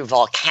formed through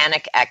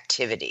volcanic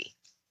activity,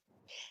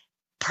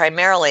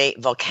 primarily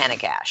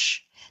volcanic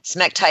ash.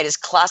 Smectite is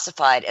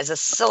classified as a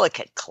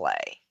silicate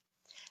clay.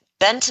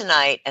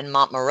 Bentonite and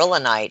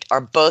montmorillonite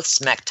are both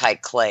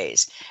smectite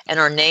clays and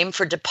are named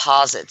for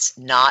deposits,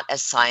 not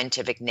as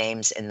scientific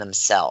names in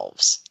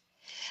themselves.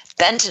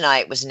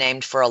 Bentonite was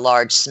named for a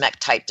large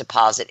smectite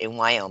deposit in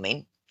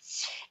Wyoming,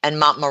 and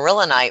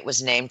montmorillonite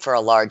was named for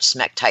a large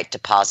smectite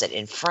deposit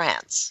in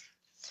France.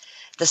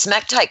 The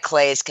smectite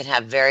clays can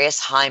have various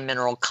high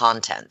mineral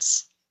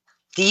contents.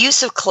 The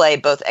use of clay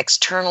both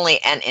externally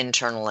and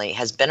internally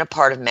has been a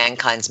part of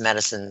mankind's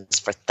medicines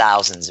for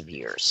thousands of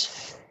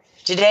years.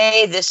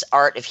 Today, this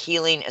art of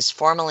healing is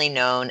formally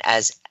known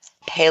as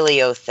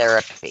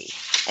paleotherapy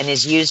and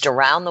is used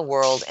around the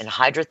world in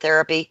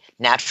hydrotherapy,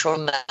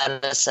 natural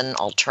medicine,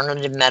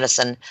 alternative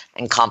medicine,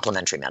 and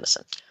complementary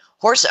medicine.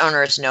 Horse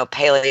owners know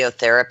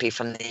paleotherapy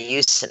from the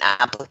use and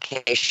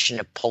application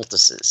of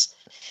poultices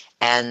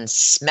and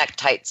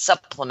smectite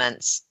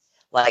supplements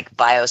like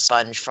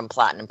BioSponge from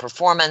Platinum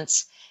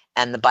Performance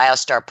and the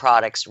BioStar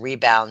products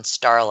Rebound,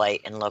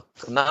 Starlight, and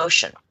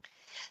Locomotion.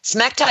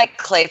 Smectite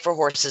clay for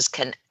horses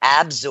can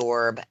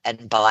absorb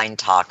and bind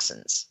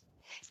toxins.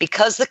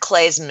 Because the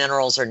clay's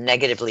minerals are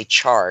negatively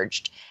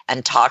charged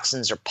and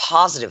toxins are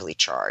positively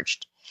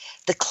charged,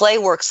 the clay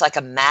works like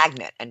a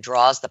magnet and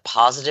draws the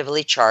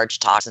positively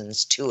charged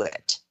toxins to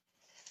it.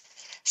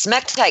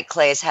 Smectite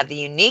clays have the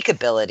unique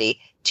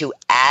ability to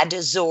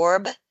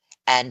adsorb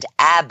and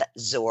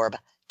absorb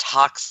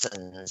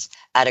toxins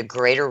at a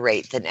greater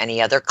rate than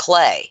any other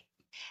clay.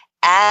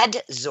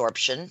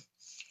 Adsorption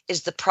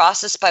is the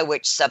process by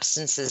which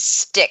substances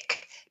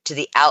stick to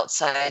the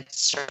outside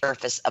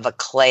surface of a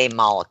clay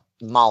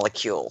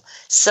molecule,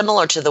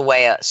 similar to the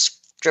way a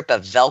strip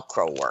of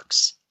Velcro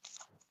works.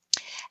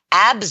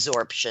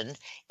 Absorption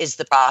is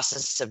the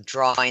process of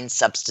drawing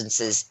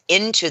substances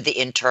into the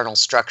internal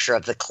structure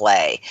of the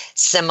clay,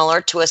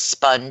 similar to a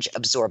sponge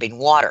absorbing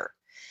water.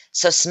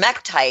 So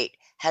smectite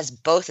has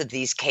both of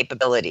these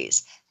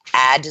capabilities,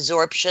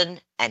 adsorption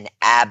and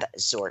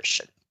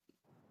absorption.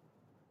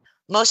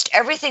 Most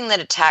everything that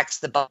attacks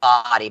the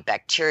body,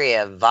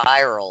 bacteria,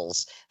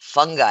 virals,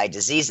 fungi,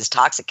 diseases,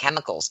 toxic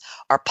chemicals,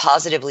 are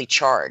positively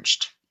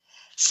charged.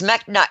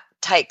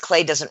 Smectite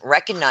clay doesn't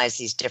recognize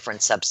these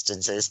different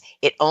substances.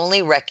 It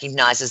only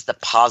recognizes the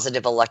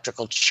positive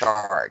electrical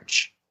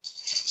charge.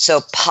 So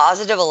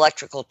positive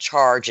electrical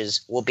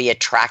charges will be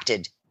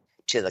attracted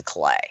to the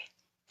clay.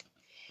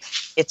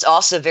 It's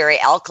also very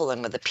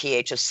alkaline with a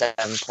pH of 7.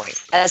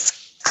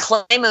 As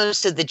clay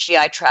moves to the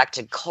GI tract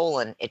and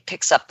colon, it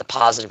picks up the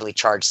positively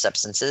charged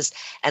substances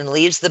and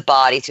leaves the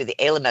body through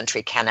the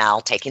alimentary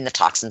canal, taking the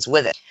toxins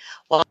with it.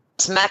 While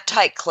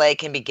smectite clay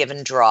can be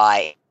given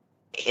dry,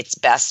 it's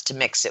best to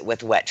mix it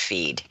with wet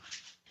feed.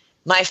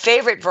 My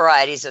favorite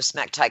varieties of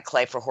smectite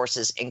clay for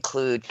horses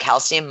include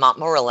calcium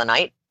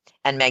montmorillonite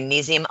and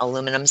magnesium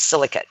aluminum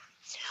silicate.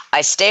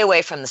 I stay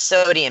away from the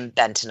sodium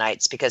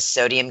bentonites because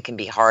sodium can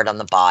be hard on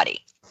the body.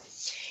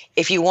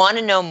 If you want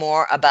to know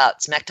more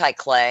about smectite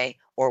clay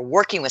or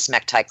working with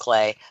smectite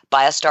clay,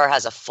 BioStar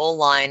has a full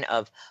line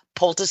of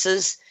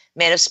poultices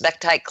made of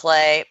smectite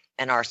clay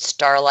and our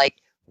Starlight,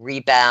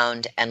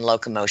 Rebound, and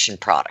Locomotion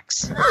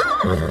products.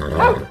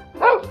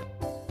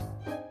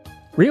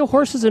 Real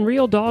horses and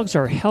real dogs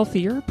are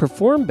healthier,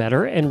 perform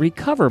better, and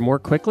recover more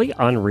quickly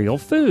on real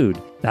food.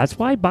 That's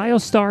why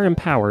BioStar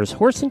empowers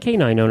horse and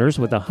canine owners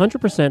with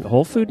 100%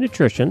 whole food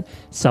nutrition,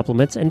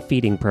 supplements, and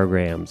feeding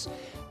programs.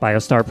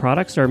 BioStar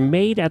products are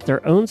made at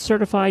their own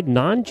certified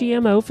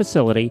non-GMO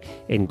facility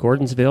in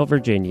Gordonsville,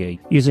 Virginia,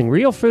 using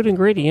real food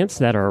ingredients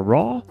that are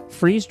raw,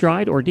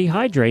 freeze-dried, or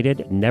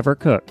dehydrated, never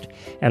cooked,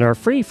 and are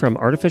free from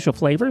artificial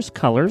flavors,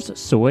 colors,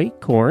 soy,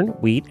 corn,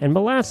 wheat, and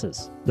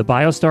molasses. The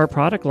BioStar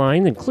product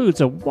line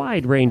includes a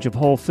wide range of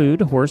whole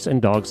food, horse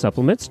and dog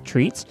supplements,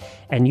 treats,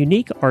 and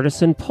unique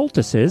artisan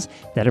poultices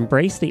that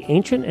embrace the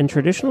ancient and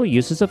traditional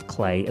uses of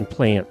clay and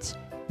plants.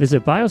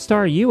 Visit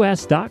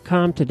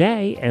biostarus.com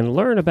today and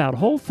learn about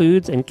whole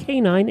foods and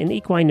canine and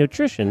equine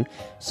nutrition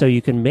so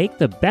you can make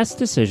the best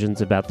decisions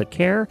about the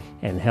care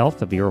and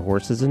health of your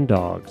horses and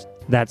dogs.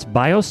 That's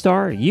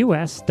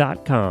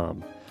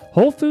biostarus.com.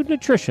 Whole food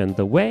nutrition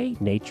the way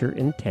nature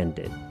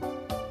intended.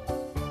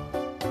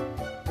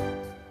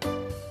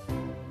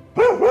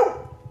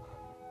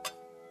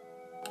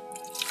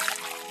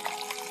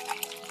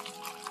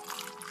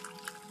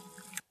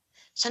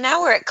 So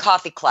now we're at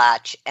Coffee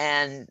Klatch,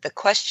 and the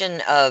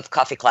question of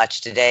Coffee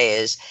Klatch today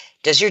is,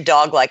 does your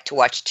dog like to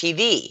watch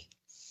TV?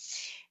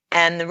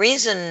 And the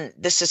reason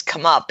this has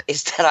come up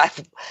is that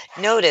I've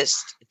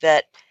noticed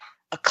that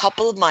a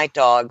couple of my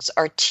dogs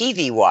are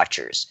TV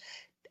watchers,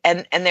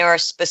 and there are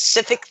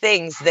specific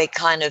things they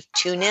kind of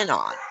tune in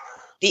on.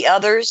 The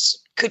others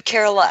could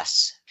care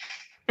less.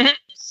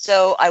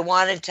 So I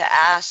wanted to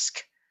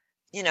ask,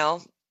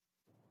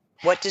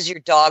 what does your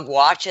dog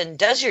watch, and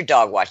does your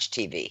dog watch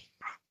TV?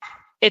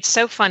 It's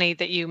so funny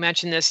that you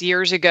mentioned this.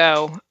 Years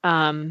ago,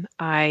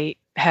 I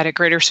had a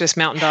Greater Swiss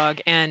Mountain Dog,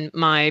 and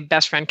my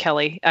best friend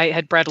Kelly, I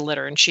had bred a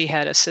litter, and she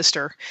had a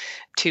sister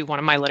to one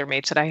of my litter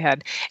mates that I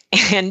had.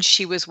 And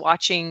she was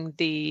watching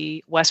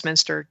the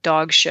Westminster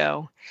Dog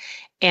Show,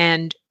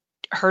 and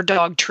her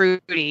dog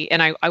Trudy,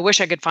 and I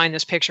wish I could find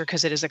this picture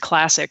because it is a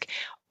classic,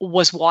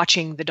 was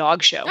watching the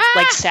dog show,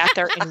 like sat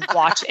there and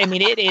watched. I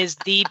mean, it is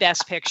the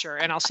best picture,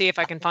 and I'll see if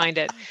I can find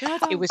it.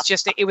 It was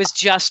just,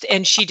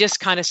 and she just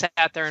kind of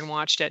sat there and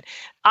watched it.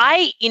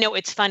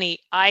 It's funny.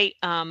 I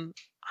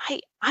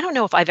don't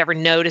know if I've ever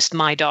noticed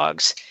my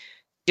dogs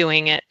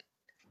doing it.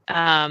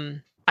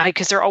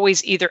 Because they're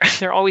always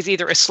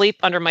either asleep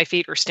under my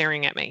feet or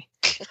staring at me.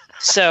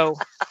 So,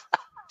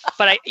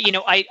 but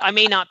I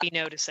may not be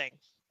noticing.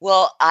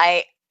 Well,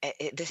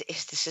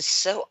 this is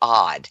so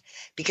odd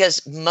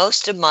because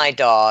most of my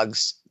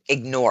dogs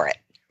ignore it,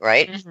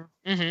 right?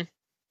 Mm-hmm. Mm-hmm.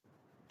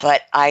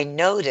 But I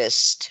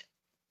noticed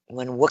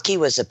when Wookie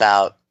was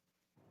about,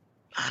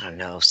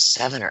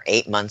 7 or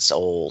 8 months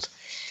old,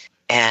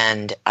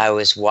 and I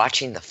was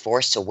watching The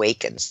Force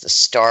Awakens, the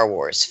Star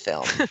Wars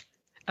film.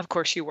 Of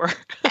course you were.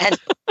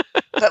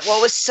 But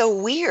what was so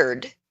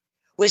weird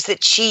was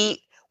that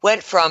she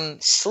went from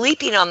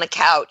sleeping on the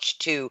couch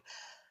to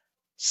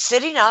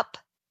sitting up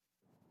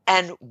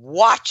and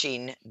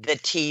watching the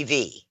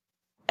TV.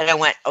 And I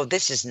went, oh,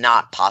 this is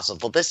not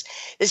possible. This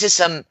is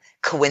some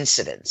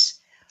coincidence.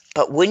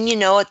 But wouldn't you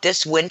know it,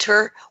 this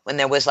winter, when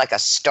there was like a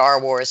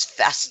Star Wars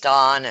fest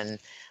on and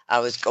I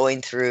was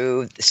going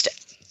through,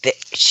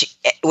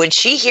 when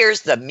she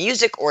hears the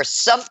music or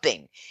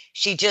something,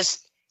 she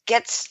just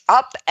gets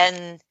up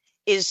and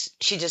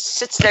she just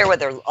sits there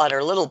with her on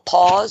her little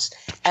paws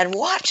and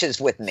watches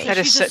with me. That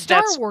is She's so- a Star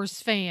that's-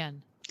 Wars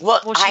fan. Well,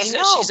 Well, I she's,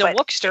 know, she's a but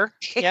Wookster.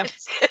 Yeah,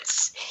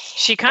 it's,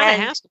 she kind of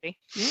and- has to be.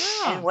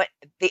 Yeah. and what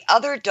the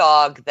other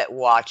dog that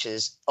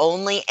watches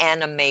only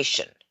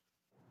animation,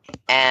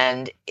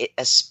 and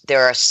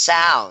there are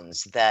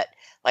sounds that,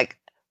 like,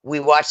 we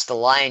watched The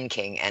Lion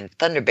King, and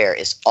Thunder Bear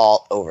is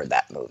all over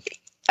that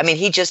movie. I mean,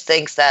 he just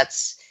thinks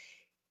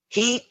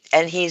he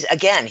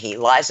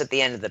lies at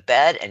the end of the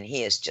bed, and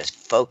he is just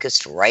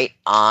focused right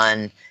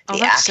on Oh, the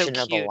that's so action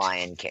of The cute.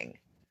 Lion King.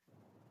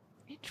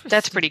 Interesting.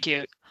 That's pretty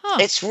cute. Huh.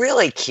 It's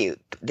really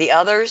cute. The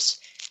others,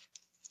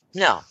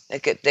 no, they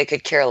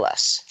could care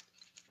less.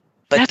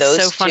 But That's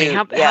those so funny. two,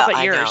 How yeah, about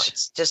I know. yours,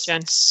 It's just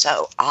Jen?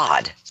 so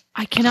odd.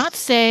 I cannot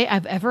say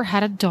I've ever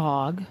had a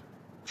dog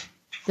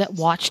that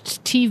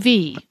watched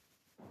TV,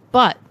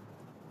 but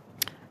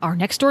our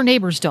next door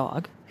neighbor's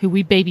dog, who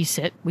we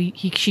babysit,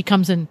 she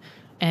comes in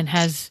and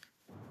has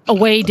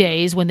away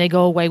days. When they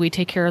go away, we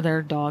take care of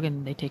their dog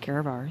and they take care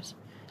of ours.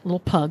 A little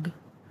pug.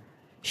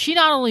 She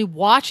not only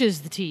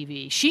watches the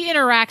TV, she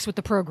interacts with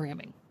the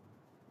programming.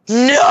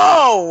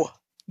 No!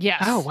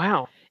 Yes. Oh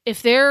wow.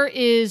 If there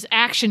is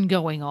action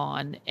going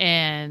on,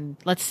 and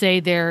let's say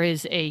there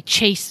is a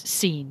chase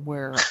scene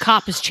where a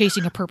cop is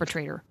chasing a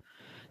perpetrator,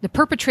 the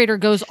perpetrator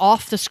goes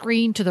off the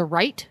screen to the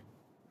right,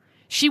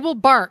 she will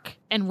bark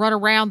and run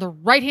around the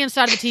right-hand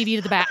side of the TV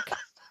to the back.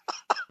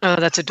 Oh,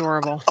 that's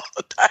adorable.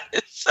 That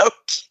is so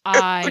cute.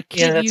 I kid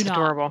Yeah, that's you not.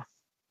 adorable.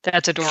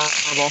 That's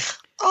adorable.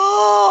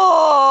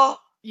 Oh!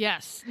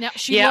 Yes. Now, if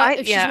she's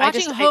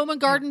watching Home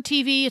and Garden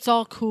TV, it's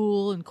all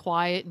cool and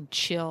quiet and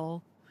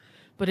chill.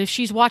 But if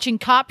she's watching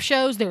cop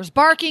shows, there's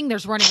barking,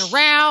 there's running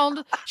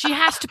around. She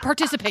has to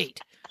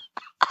participate.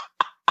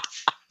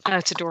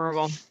 That's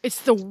adorable.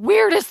 It's the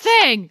weirdest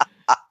thing.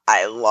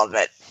 I love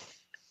it.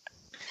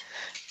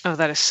 Oh,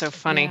 that is so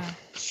funny. Yeah.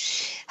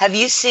 Have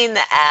you seen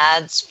the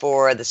ads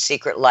for The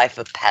Secret Life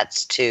of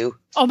Pets 2?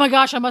 Oh my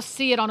gosh, I must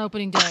see it on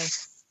opening day.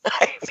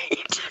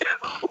 Me too.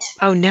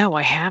 Oh no,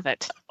 I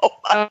haven't. Oh,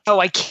 Oh,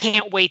 I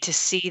can't wait to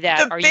see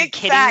that. the Are big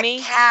you kidding fat me?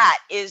 cat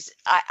is.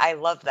 I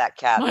love that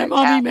cat. My That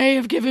mommy cat- may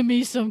have given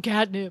me some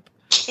catnip.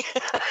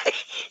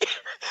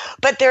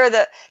 But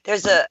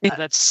there's a Yeah,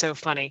 that's so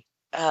funny.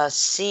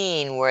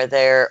 scene where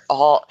they're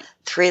all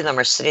three of them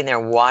are sitting there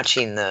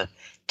watching the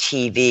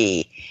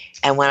TV.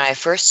 And when I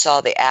first saw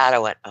the ad, I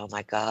went, "Oh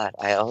my God,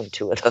 I own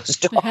two of those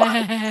dogs."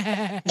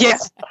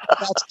 Yes,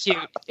 that's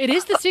cute. It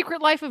is the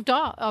secret life of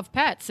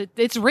pets.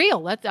 It's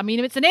real. It's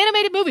an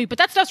animated movie, but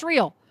that stuff's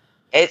real.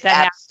 It That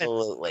happens.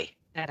 absolutely.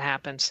 That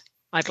happens.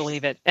 I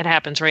believe it. It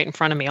happens right in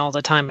front of me all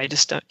the time. I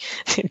just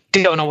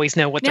don't always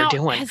know what Now, they're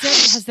doing.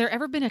 has there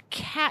ever been a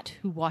cat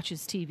who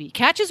watches TV?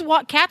 Cats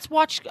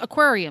watch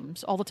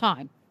aquariums all the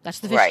time. That's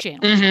the Fish Right. Channel.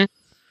 Mhm.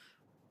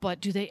 But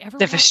do they ever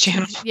The watch Fish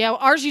Channel. TV? Yeah,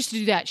 ours used to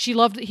do that. He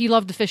loved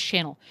the Fish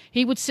Channel.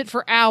 He would sit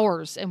for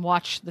hours and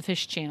watch the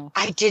Fish Channel.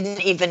 I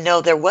didn't even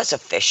know there was a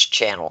fish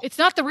channel. It's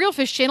not the real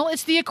Fish Channel,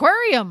 it's the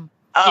aquarium.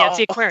 Yeah, it's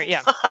the aquarium.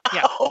 Yeah.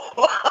 Yeah.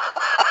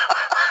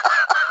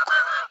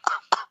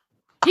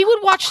 He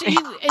would watch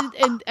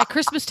and at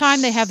Christmas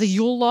time they have the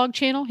Yule Log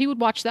channel. He would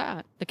watch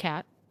that, the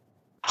cat.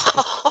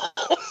 Oh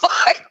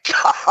my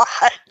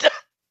God.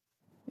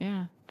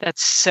 Yeah.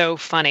 That's so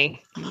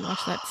funny. He would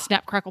watch that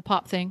Snap Crackle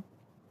Pop thing.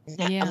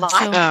 Yeah, My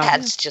so-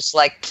 cats just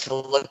like to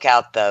look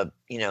out the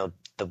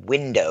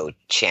window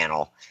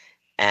channel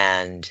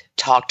and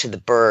talk to the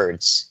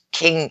birds.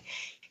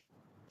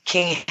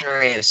 King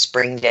Henry of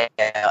Springdale,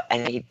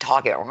 and he'd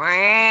talk it,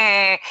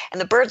 and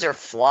the birds are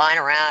flying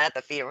around at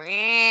the feet.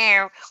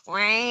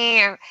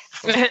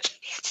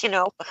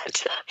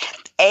 But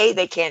A,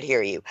 they can't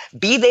hear you.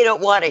 B, they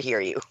don't want to hear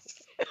you.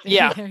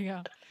 Yeah. There you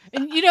go.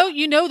 And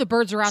you know the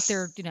birds are out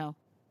there,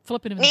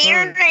 flipping them in the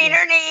Neater, bird. Yeah.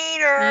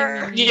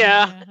 neater, neater.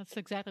 Yeah. That's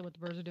exactly what the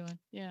birds are doing.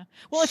 Yeah.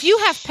 Well, if you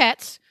have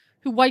pets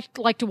who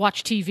like to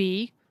watch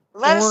TV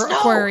Let us or know.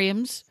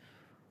 aquariums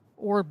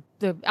or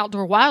the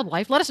outdoor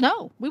wildlife, let us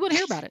know. We want to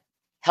hear about it.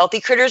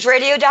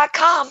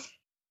 HealthyCrittersRadio.com.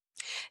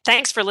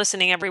 Thanks for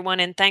listening, everyone,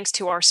 and thanks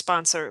to our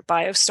sponsor,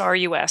 BioStar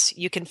US.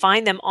 You can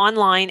find them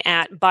online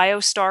at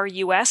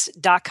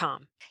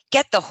biostarus.com.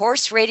 Get the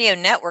Horse Radio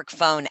Network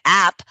phone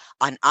app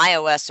on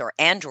iOS or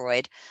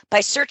Android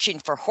by searching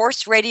for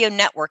Horse Radio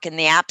Network in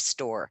the App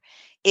Store.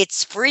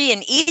 It's free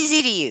and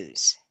easy to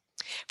use.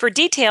 For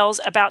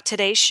details about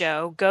today's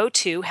show, go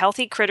to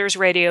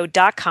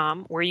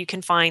healthycrittersradio.com, where you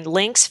can find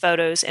links,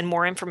 photos, and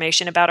more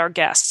information about our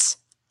guests.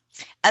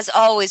 As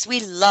always, we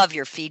love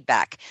your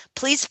feedback.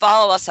 Please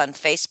follow us on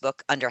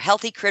Facebook under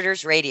Healthy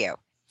Critters Radio.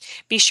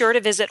 Be sure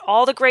to visit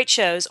all the great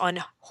shows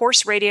on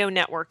Horse Radio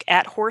Network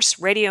at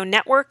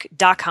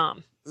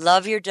horseradionetwork.com.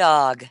 Love your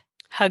dog.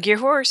 Hug your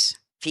horse.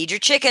 Feed your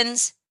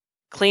chickens.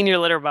 Clean your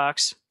litter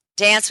box.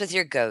 Dance with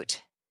your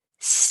goat.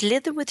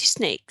 Slither with your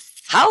snakes.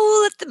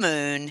 Howl at the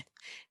moon.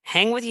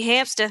 Hang with your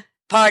hamster.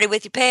 Party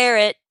with your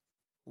parrot.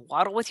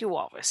 Waddle with your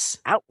walrus.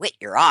 Outwit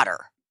your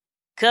otter.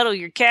 Cuddle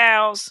your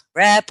cows.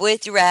 Rap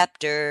with your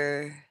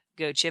raptor.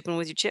 Go chipping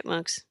with your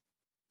chipmunks.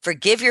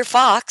 Forgive your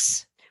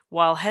fox.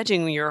 While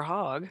hedging your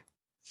hog.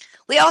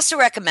 We also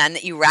recommend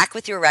that you rack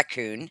with your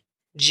raccoon,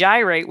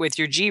 Gyrate with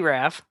your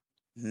giraffe.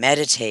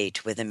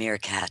 meditate with a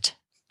meerkat,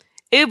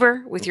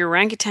 Uber with your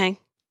orangutan.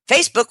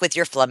 Facebook with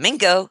your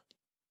flamingo,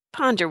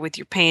 Ponder with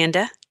your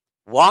panda.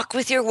 walk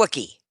with your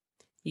Wookiee,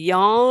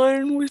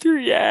 Yawn with your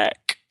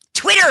yak.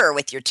 Twitter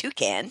with your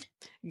toucan,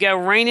 Go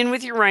raining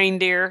with your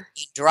reindeer.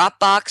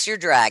 Dropbox your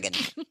dragon.